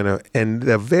Training Center. And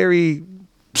the very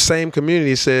same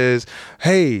community says,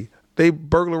 hey, they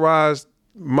burglarized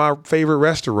my favorite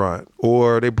restaurant,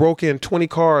 or they broke in 20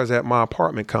 cars at my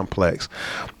apartment complex.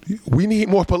 We need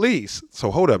more police. So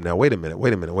hold up now. Wait a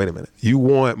minute. You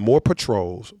want more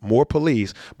patrols, more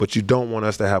police, but you don't want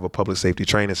us to have a public safety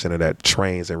training center that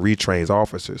trains and retrains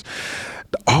officers.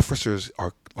 The officers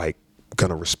are going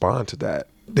to respond to that.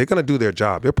 They're going to do their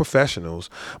job. They're professionals,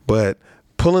 but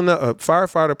pulling up a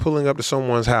firefighter pulling up to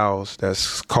someone's house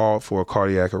that's called for a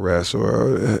cardiac arrest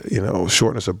or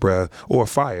shortness of breath or a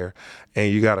fire,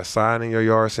 and you got a sign in your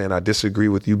yard saying, I disagree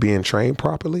with you being trained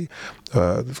properly.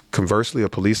 Conversely, a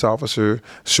police officer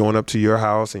showing up to your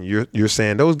house and you're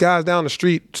saying, those guys down the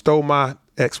street stole my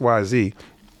XYZ,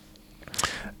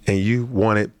 and you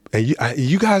want it, and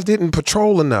you guys didn't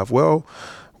patrol enough. Well,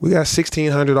 we got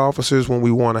 1,600 officers when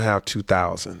we want to have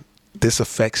 2,000. This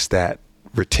affects that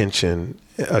retention,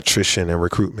 attrition, and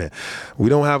recruitment. We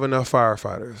don't have enough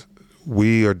firefighters.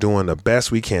 We are doing the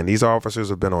best we can. These officers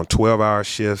have been on 12-hour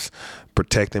shifts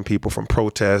protecting people from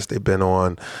protests. They've been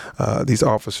on, these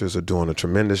officers are doing a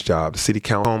tremendous job. The city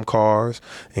council home cars,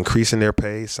 increasing their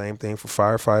pay. Same thing for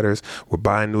firefighters. We're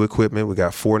buying new equipment. We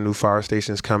got 4 new fire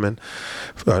stations coming,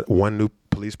 1 new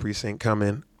police precinct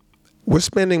coming. We're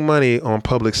spending money on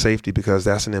public safety because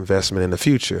that's an investment in the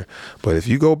future. But if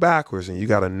you go backwards and you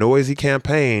got a noisy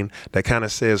campaign that kind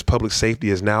of says public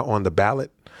safety is now on the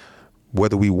ballot,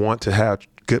 whether we want to have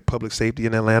good public safety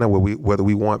in Atlanta, whether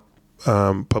we want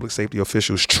public safety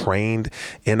officials trained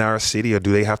in our city, or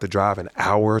do they have to drive an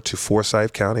hour to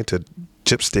Forsyth County, to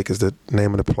Chipstick is the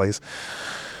name of the place.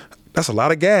 That's a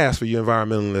lot of gas for you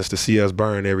environmentalists to see us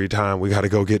burn every time we got to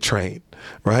go get trained,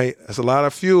 right? That's a lot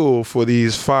of fuel for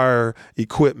these fire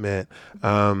equipment.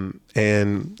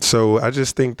 And so I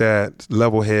just think that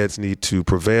level heads need to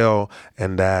prevail,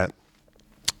 and that,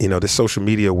 the social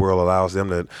media world allows them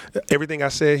to, everything I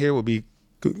said here will be,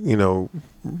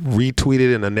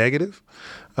 retweeted in a negative.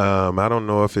 I don't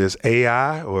know if it's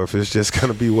AI or if it's just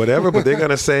going to be whatever, but they're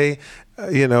going to say,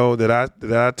 that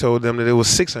I told them that it was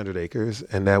 600 acres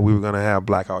and that we were going to have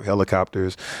Black Hawk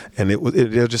helicopters, and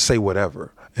they'll just say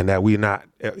whatever, and that we're not,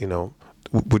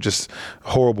 we're just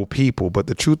horrible people. But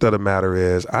the truth of the matter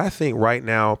is, I think right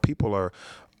now people are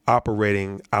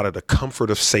operating out of the comfort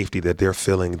of safety that they're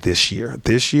feeling this year.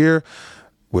 This year,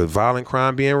 with violent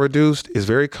crime being reduced, it's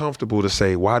very comfortable to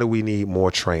say, why do we need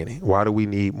more training? Why do we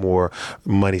need more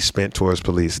money spent towards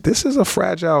police? This is a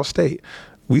fragile state.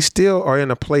 We still are in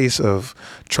a place of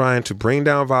trying to bring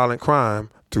down violent crime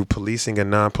through policing and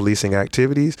non-policing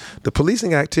activities. The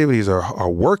policing activities are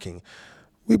working.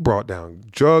 We brought down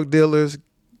drug dealers,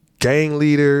 gang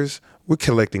leaders. We're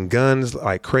collecting guns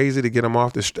like crazy to get them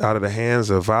out of the hands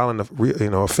of violent,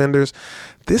 offenders.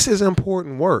 This is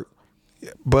important work.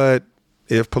 But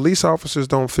if police officers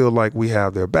don't feel like we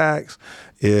have their backs,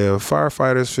 if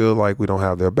firefighters feel like we don't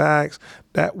have their backs,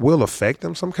 that will affect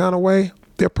them some kind of way.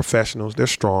 They're professionals, they're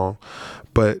strong,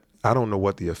 but I don't know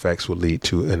what the effects will lead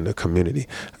to in the community.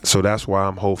 So that's why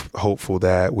I'm hopeful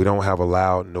that we don't have a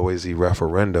loud, noisy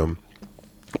referendum,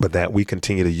 but that we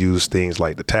continue to use things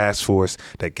like the task force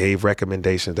that gave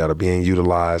recommendations that are being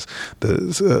utilized,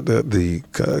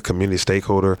 the community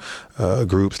stakeholder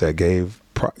groups that gave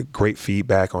great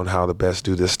feedback on how to best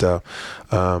do this stuff,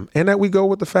 and that we go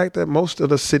with the fact that most of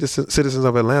the citizens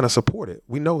of Atlanta support it.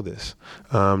 We know this.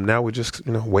 Now we're just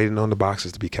waiting on the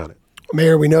boxes to be counted.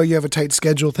 Mayor, we know you have a tight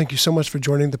schedule. Thank you so much for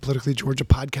joining the Politically Georgia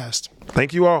podcast.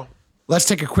 Thank you all. Let's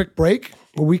take a quick break.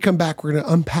 When we come back, we're going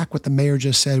to unpack what the mayor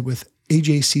just said with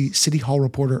AJC City Hall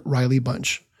reporter Riley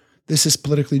Bunch. This is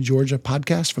Politically Georgia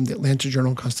podcast from the Atlanta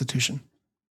Journal-Constitution.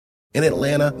 In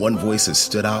Atlanta, one voice has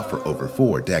stood out for over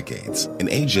 4 decades. An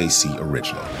AJC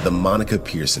original, The Monica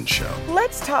Pearson Show.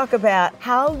 Let's talk about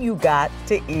how you got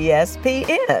to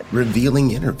ESPN.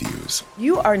 Revealing interviews.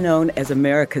 You are known as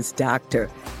America's doctor,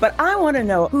 but I want to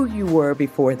know who you were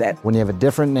before that. When you have a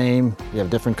different name, you have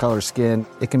different color skin,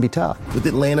 it can be tough. With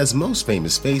Atlanta's most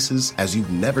famous faces as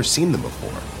you've never seen them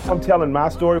before. I'm telling my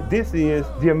story. This is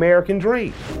the American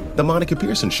dream. The Monica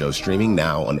Pearson Show, streaming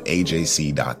now on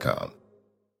AJC.com.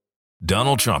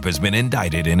 Donald Trump has been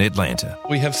indicted in Atlanta.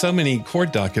 We have so many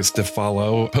court dockets to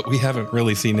follow, but we haven't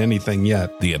really seen anything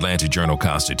yet. The Atlanta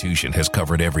Journal-Constitution has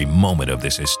covered every moment of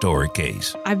this historic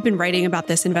case. I've been writing about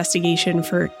this investigation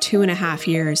for 2.5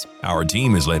 years. Our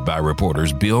team is led by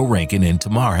reporters Bill Rankin and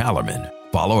Tamar Hallerman.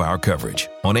 Follow our coverage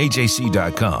on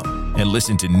AJC.com and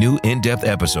listen to new in-depth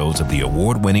episodes of the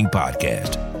award-winning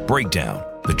podcast, Breakdown,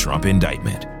 the Trump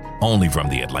Indictment, only from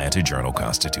the Atlanta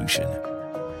Journal-Constitution.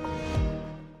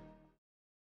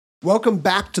 Welcome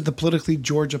back to the Politically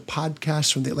Georgia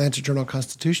podcast from the Atlanta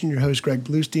Journal-Constitution. Your host, Greg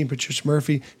Bluestein, Patricia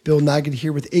Murphy, Bill Nigut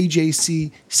here with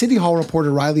AJC City Hall reporter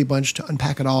Riley Bunch to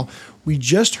unpack it all. We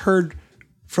just heard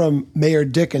from Mayor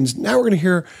Dickens. Now we're going to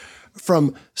hear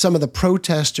from some of the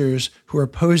protesters who are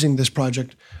opposing this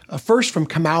project. First from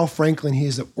Kamau Franklin. He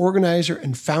is the organizer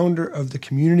and founder of the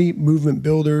Community Movement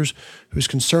Builders, who's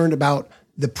concerned about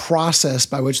the process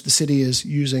by which the city is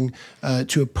using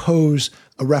to oppose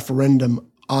a referendum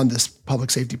on this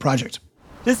public safety project.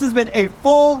 This has been a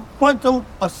full frontal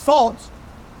assault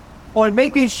on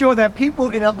making sure that people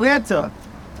in Atlanta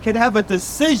can have a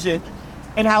decision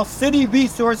in how city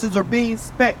resources are being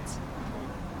spent.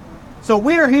 So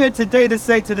we're here today to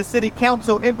say to the city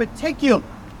council in particular,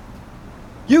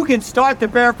 you can start the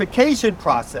verification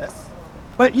process,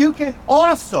 but you can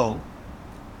also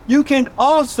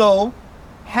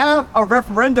have a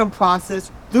referendum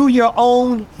process through your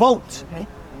own vote.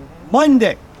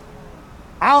 Monday,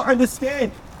 our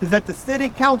understanding is that the city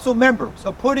council members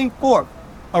are putting forth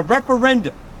a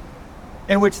referendum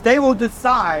in which they will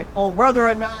decide on whether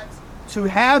or not to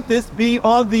have this be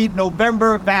on the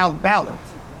November ballot.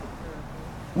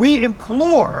 We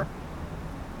implore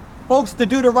folks to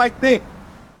do the right thing.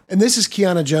 And this is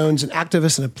Kiana Jones, an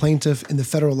activist and a plaintiff in the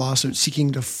federal lawsuit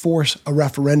seeking to force a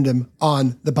referendum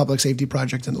on the public safety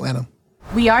project in Atlanta.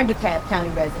 We are DeKalb County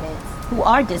residents who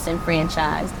are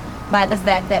disenfranchised by the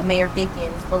fact that Mayor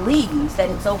Dickens believes that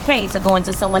it's okay to go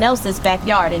into someone else's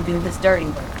backyard and do this dirty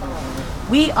work.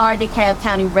 We are DeKalb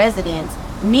County residents,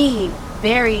 me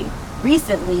very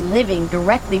recently living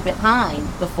directly behind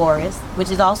the forest,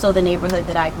 which is also the neighborhood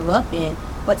that I grew up in,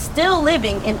 but still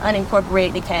living in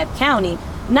unincorporated DeKalb County,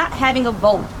 not having a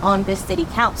vote on this city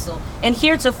council, and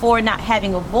heretofore not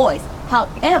having a voice.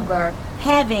 However,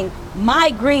 having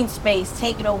my green space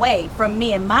taken away from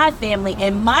me and my family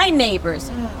and my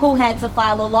neighbors who had to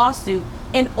file a lawsuit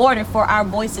in order for our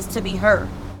voices to be heard.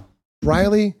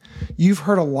 Riley, you've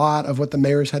heard a lot of what the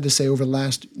mayor's had to say over the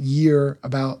last year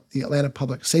about the Atlanta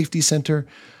Public Safety Center,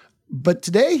 but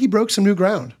today he broke some new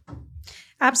ground.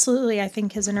 Absolutely. I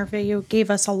think his interview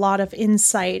gave us a lot of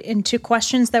insight into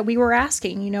questions that we were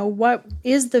asking. You know, what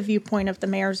is the viewpoint of the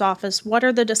mayor's office? What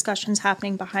are the discussions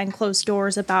happening behind closed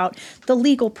doors about the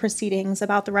legal proceedings,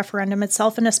 about the referendum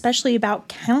itself, and especially about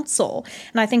council?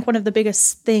 And I think one of the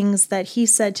biggest things that he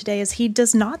said today is he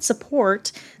does not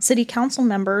support city council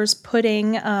members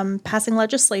passing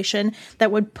legislation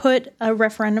that would put a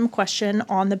referendum question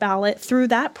on the ballot through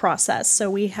that process. So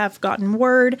we have gotten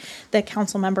word that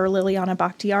council member Liliana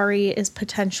Bakhtiari is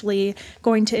potentially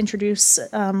going to introduce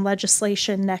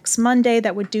legislation next Monday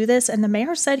that would do this, and the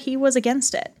mayor said he was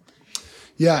against it.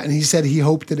 Yeah, and he said he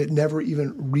hoped that it never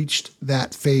even reached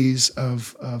that phase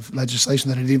of legislation,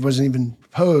 that it wasn't even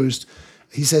proposed.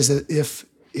 He says that if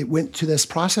it went to this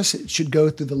process, it should go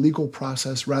through the legal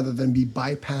process rather than be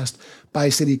bypassed by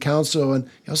city council. And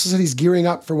he also said he's gearing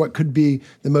up for what could be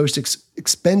the most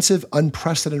expensive,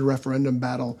 unprecedented referendum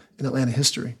battle in Atlanta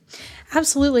history.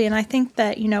 Absolutely. And I think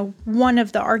that, you know, one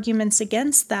of the arguments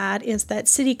against that is that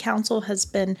city council has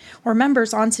been, or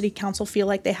members on city council feel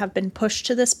like they have been pushed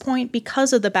to this point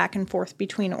because of the back and forth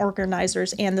between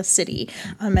organizers and the city,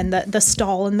 and the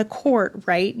stall in the court,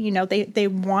 right? You know, they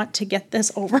want to get this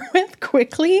over with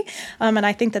quickly. And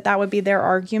I think that would be their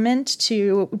argument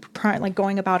to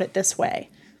going about it this way.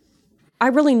 I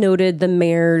really noted the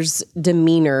mayor's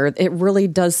demeanor. It really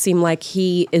does seem like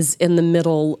he is in the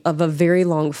middle of a very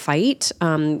long fight.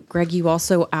 Greg, you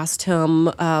also asked him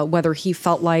whether he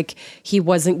felt like he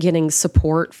wasn't getting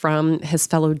support from his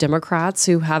fellow Democrats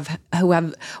who have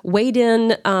weighed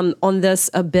in on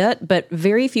this a bit, but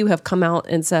very few have come out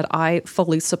and said, I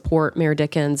fully support Mayor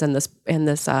Dickens and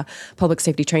this Public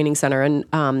Safety Training Center.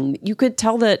 And you could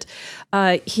tell that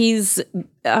he's,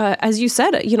 as you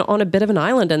said, on a bit of an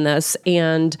island in this.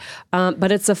 And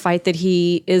but it's a fight that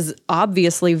he is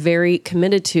obviously very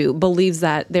committed to, believes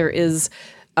that there is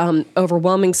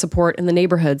overwhelming support in the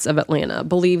neighborhoods of Atlanta,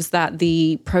 believes that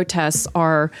the protests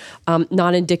are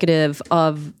not indicative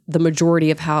of the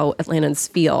majority of how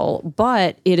Atlantans feel.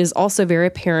 But it is also very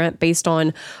apparent based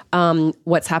on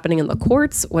what's happening in the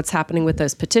courts, what's happening with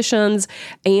those petitions,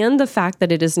 and the fact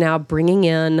that it is now bringing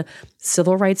in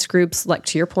civil rights groups, like,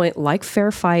 to your point, like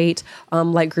Fair Fight,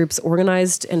 like groups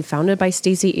organized and founded by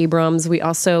Stacey Abrams. We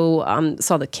also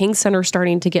saw the King Center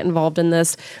starting to get involved in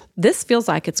this. This feels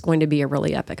like it's going to be a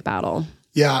really epic battle.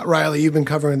 Yeah, Riley, you've been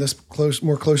covering this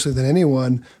more closely than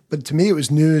anyone. But to me, it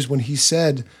was news when he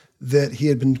said that he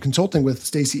had been consulting with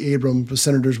Stacey Abrams, with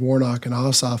Senators Warnock and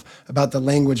Ossoff about the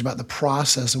language, about the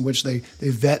process in which they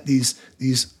vet these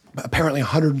apparently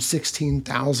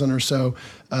 116,000 or so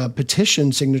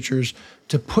petition signatures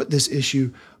to put this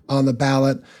issue on the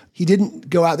ballot. He didn't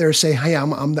go out there and say, hey,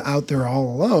 I'm out there all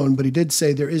alone, but he did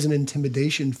say there is an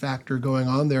intimidation factor going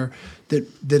on there that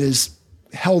is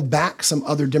held back some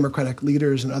other Democratic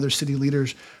leaders and other city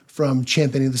leaders from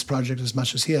championing this project as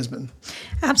much as he has been.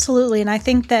 Absolutely. And I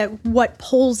think that what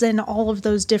pulls in all of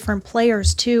those different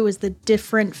players, too, is the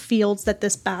different fields that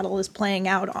this battle is playing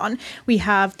out on. We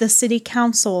have the city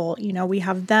council, we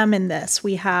have them in this.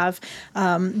 We have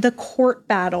the court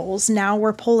battles. Now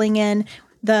we're pulling in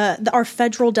our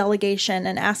federal delegation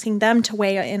and asking them to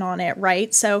weigh in on it,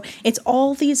 right? So it's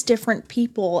all these different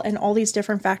people and all these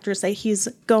different factors that he's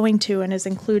going to and is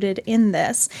included in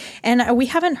this. And we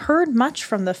haven't heard much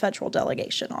from the federal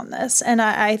delegation on this. And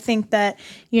I think that,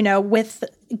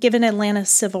 given Atlanta's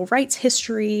civil rights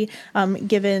history,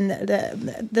 given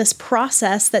this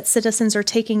process that citizens are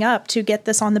taking up to get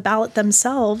this on the ballot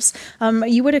themselves,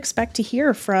 you would expect to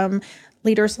hear from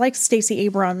leaders like Stacey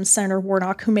Abrams, Senator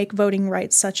Warnock, who make voting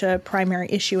rights such a primary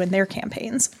issue in their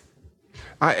campaigns.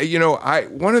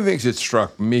 One of the things that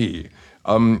struck me,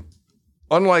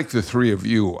 unlike the three of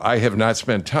you, I have not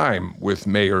spent time with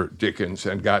Mayor Dickens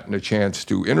and gotten a chance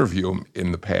to interview him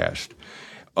in the past.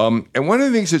 And one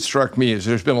of the things that struck me is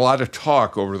there's been a lot of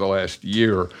talk over the last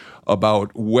year about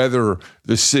whether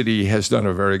the city has done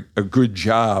a good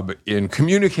job in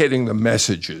communicating the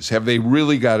messages. Have they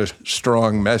really got a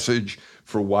strong message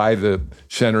for why the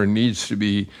center needs to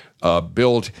be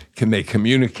built? Can they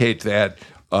communicate that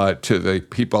to the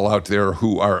people out there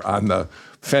who are on the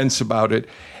fence about it?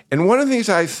 And one of the things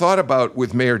I thought about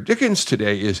with Mayor Dickens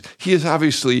today is he is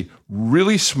obviously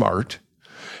really smart.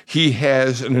 He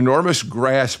has an enormous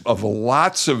grasp of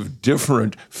lots of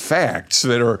different facts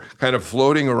that are kind of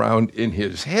floating around in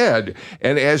his head.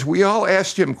 And as we all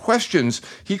asked him questions,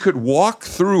 he could walk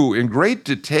through in great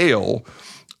detail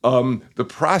the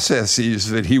processes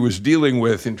that he was dealing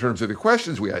with in terms of the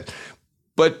questions we had.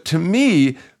 But to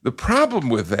me, the problem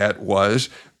with that was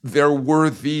there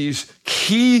were these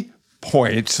key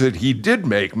points that he did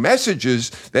make,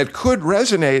 messages that could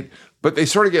resonate, but they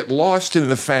sort of get lost in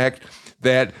the fact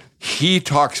that he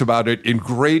talks about it in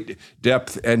great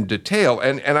depth and detail.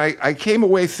 And I came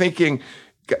away thinking,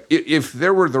 if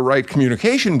there were the right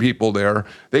communication people there,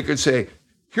 they could say,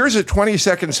 here's a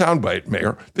 20-second soundbite,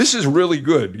 Mayor. This is really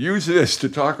good. Use this to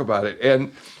talk about it.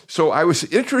 And so I was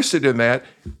interested in that.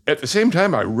 At the same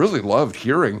time, I really loved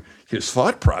hearing his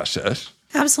thought process.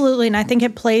 Absolutely. And I think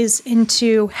it plays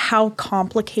into how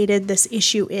complicated this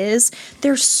issue is.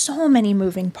 There's so many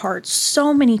moving parts,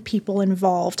 so many people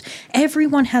involved.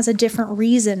 Everyone has a different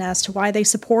reason as to why they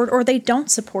support or they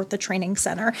don't support the training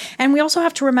center. And we also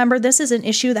have to remember this is an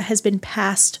issue that has been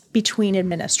passed between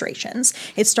administrations.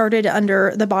 It started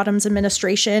under the Bottoms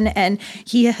administration, and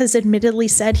he has admittedly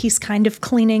said he's kind of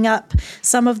cleaning up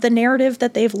some of the narrative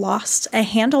that they've lost a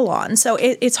handle on. So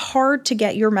it's hard to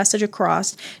get your message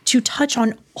across to touch on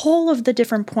all of the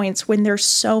different points when there's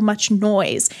so much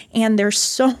noise and there's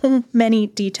so many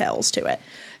details to it.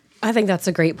 I think that's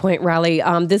a great point, Riley.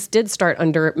 This did start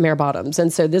under Mayor Bottoms.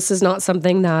 And so this is not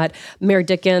something that Mayor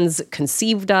Dickens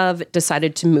conceived of,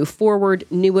 decided to move forward,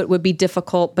 knew it would be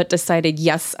difficult, but decided,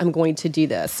 yes, I'm going to do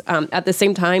this. At the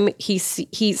same time, he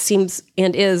seems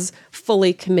and is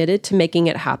fully committed to making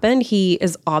it happen. He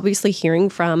is obviously hearing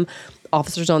from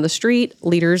officers on the street,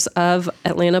 leaders of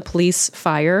Atlanta Police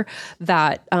Fire,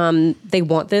 that they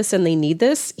want this and they need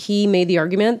this. He made the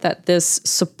argument that this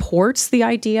supports the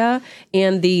idea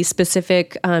and the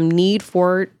specific need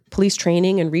for police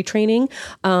training and retraining.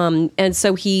 And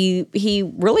so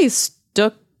he really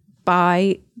stuck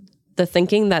by the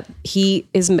thinking that he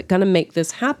is going to make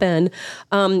this happen.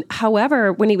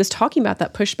 However, when he was talking about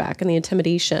that pushback and the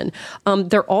intimidation,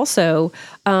 there also,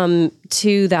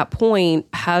 to that point,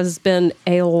 has been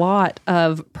a lot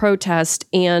of protest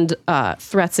and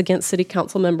threats against city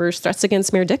council members, threats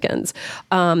against Mayor Dickens,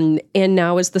 and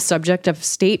now is the subject of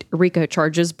state RICO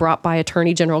charges brought by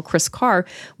Attorney General Chris Carr,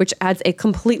 which adds a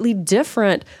completely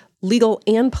different legal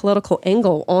and political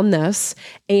angle on this,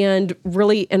 and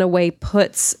really, in a way,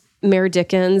 puts Mayor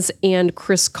Dickens and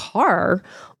Chris Carr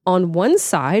on one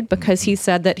side, because he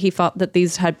said that he thought that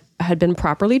these had been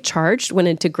properly charged, went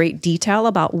into great detail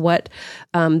about what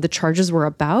the charges were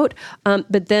about.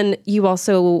 But then you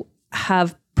also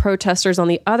have protesters on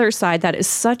the other side. That is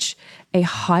such a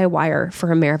high wire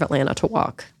for a mayor of Atlanta to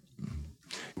walk.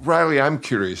 Riley, I'm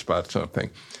curious about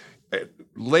something.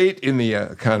 Late in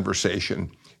the conversation,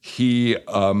 he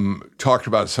talked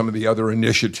about some of the other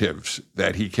initiatives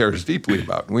that he cares deeply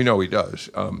about. We know he does.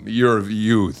 Year of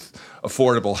Youth,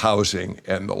 affordable housing,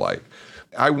 and the like.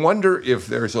 I wonder if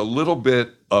there's a little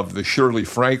bit of the Shirley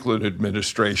Franklin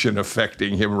administration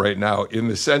affecting him right now, in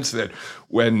the sense that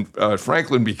when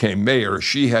Franklin became mayor,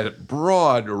 she had a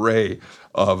broad array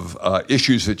of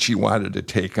issues that she wanted to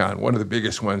take on. One of the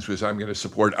biggest ones was, I'm going to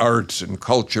support arts and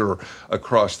culture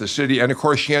across the city. And of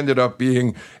course, she ended up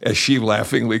being, as she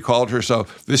laughingly called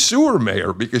herself, the sewer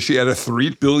mayor, because she had a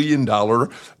 $3 billion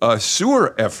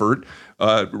sewer effort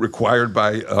required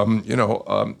by,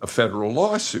 a federal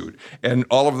lawsuit. And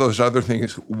all of those other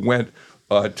things went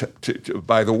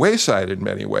by the wayside in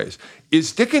many ways.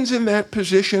 Is Dickens in that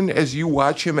position as you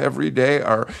watch him every day?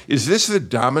 Or is this the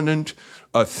dominant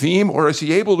theme, or is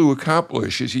he able to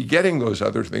accomplish? Is he getting those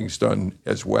other things done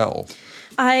as well?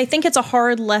 I think it's a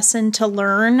hard lesson to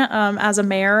learn as a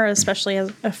mayor, especially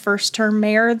as a first-term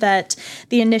mayor, that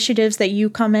the initiatives that you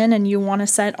come in and you want to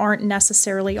set aren't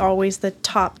necessarily always the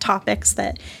top topics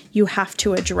that you have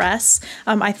to address.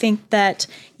 I think that,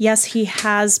 yes, he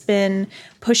has been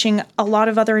pushing a lot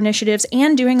of other initiatives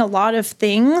and doing a lot of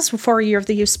things for Year of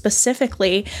the Youth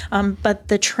specifically, but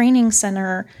the training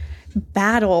center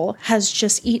battle has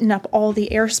just eaten up all the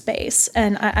airspace.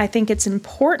 And I think it's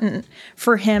important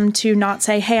for him to not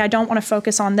say, hey, I don't want to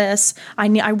focus on this.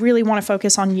 I really want to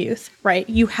focus on youth, right?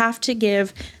 You have to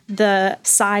give the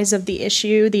size of the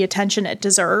issue the attention it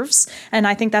deserves. And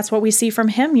I think that's what we see from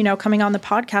him, coming on the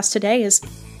podcast today, is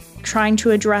trying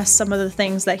to address some of the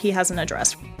things that he hasn't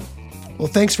addressed. Well,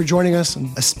 thanks for joining us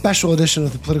on a special edition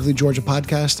of the Politically Georgia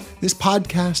podcast. This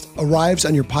podcast arrives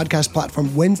on your podcast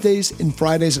platform Wednesdays and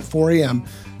Fridays at 4 a.m.,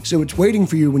 so it's waiting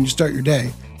for you when you start your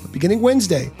day. But beginning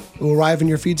Wednesday, it will arrive in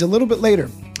your feeds a little bit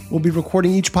later. We'll be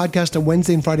recording each podcast on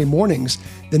Wednesday and Friday mornings,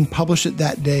 then publish it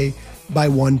that day by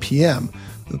 1 p.m.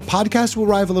 The podcast will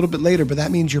arrive a little bit later, but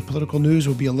that means your political news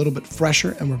will be a little bit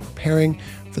fresher, and we're preparing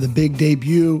for the big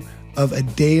debut of a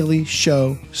daily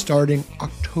show starting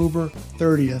October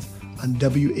 30th. On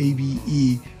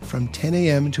WABE from 10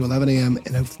 a.m. to 11 a.m.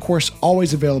 and of course,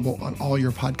 always available on all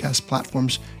your podcast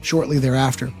platforms shortly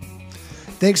thereafter.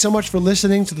 Thanks so much for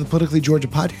listening to the Politically Georgia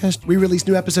podcast. We release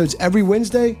new episodes every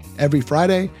Wednesday, every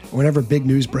Friday, or whenever big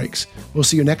news breaks. We'll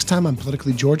see you next time on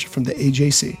Politically Georgia from the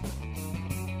AJC.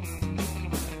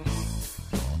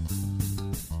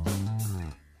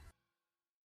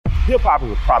 Hip-hop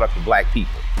is a product of Black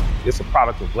people. It's a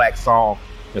product of Black song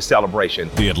and celebration.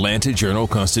 The Atlanta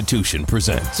Journal-Constitution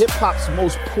presents hip-hop's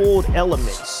most pulled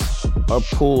elements are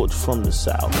pulled from the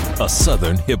South. A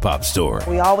Southern hip-hop story.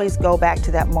 We always go back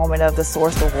to that moment of the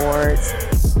Source Awards.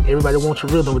 Everybody wants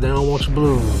your rhythm, but they don't want your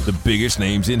blues. The biggest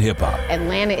names in hip-hop.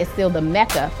 Atlanta is still the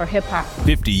mecca for hip-hop.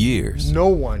 50 years. No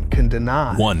one can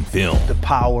deny one film. The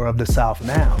power of the South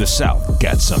now. The South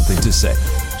got something to say.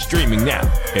 Streaming now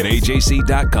at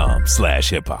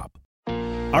ajc.com/hiphop.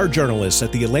 Our journalists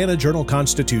at the Atlanta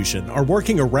Journal-Constitution are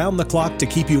working around the clock to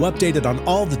keep you updated on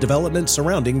all the developments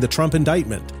surrounding the Trump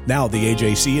indictment. Now the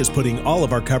AJC is putting all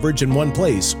of our coverage in one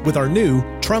place with our new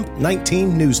Trump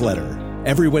 19 newsletter.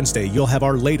 Every Wednesday, you'll have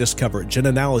our latest coverage and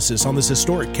analysis on this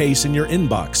historic case in your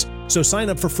inbox. So sign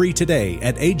up for free today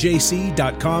at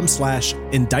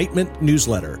ajc.com/indictment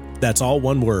newsletter. That's all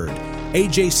one word.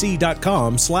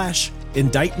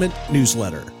 ajc.com/indictment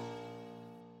newsletter.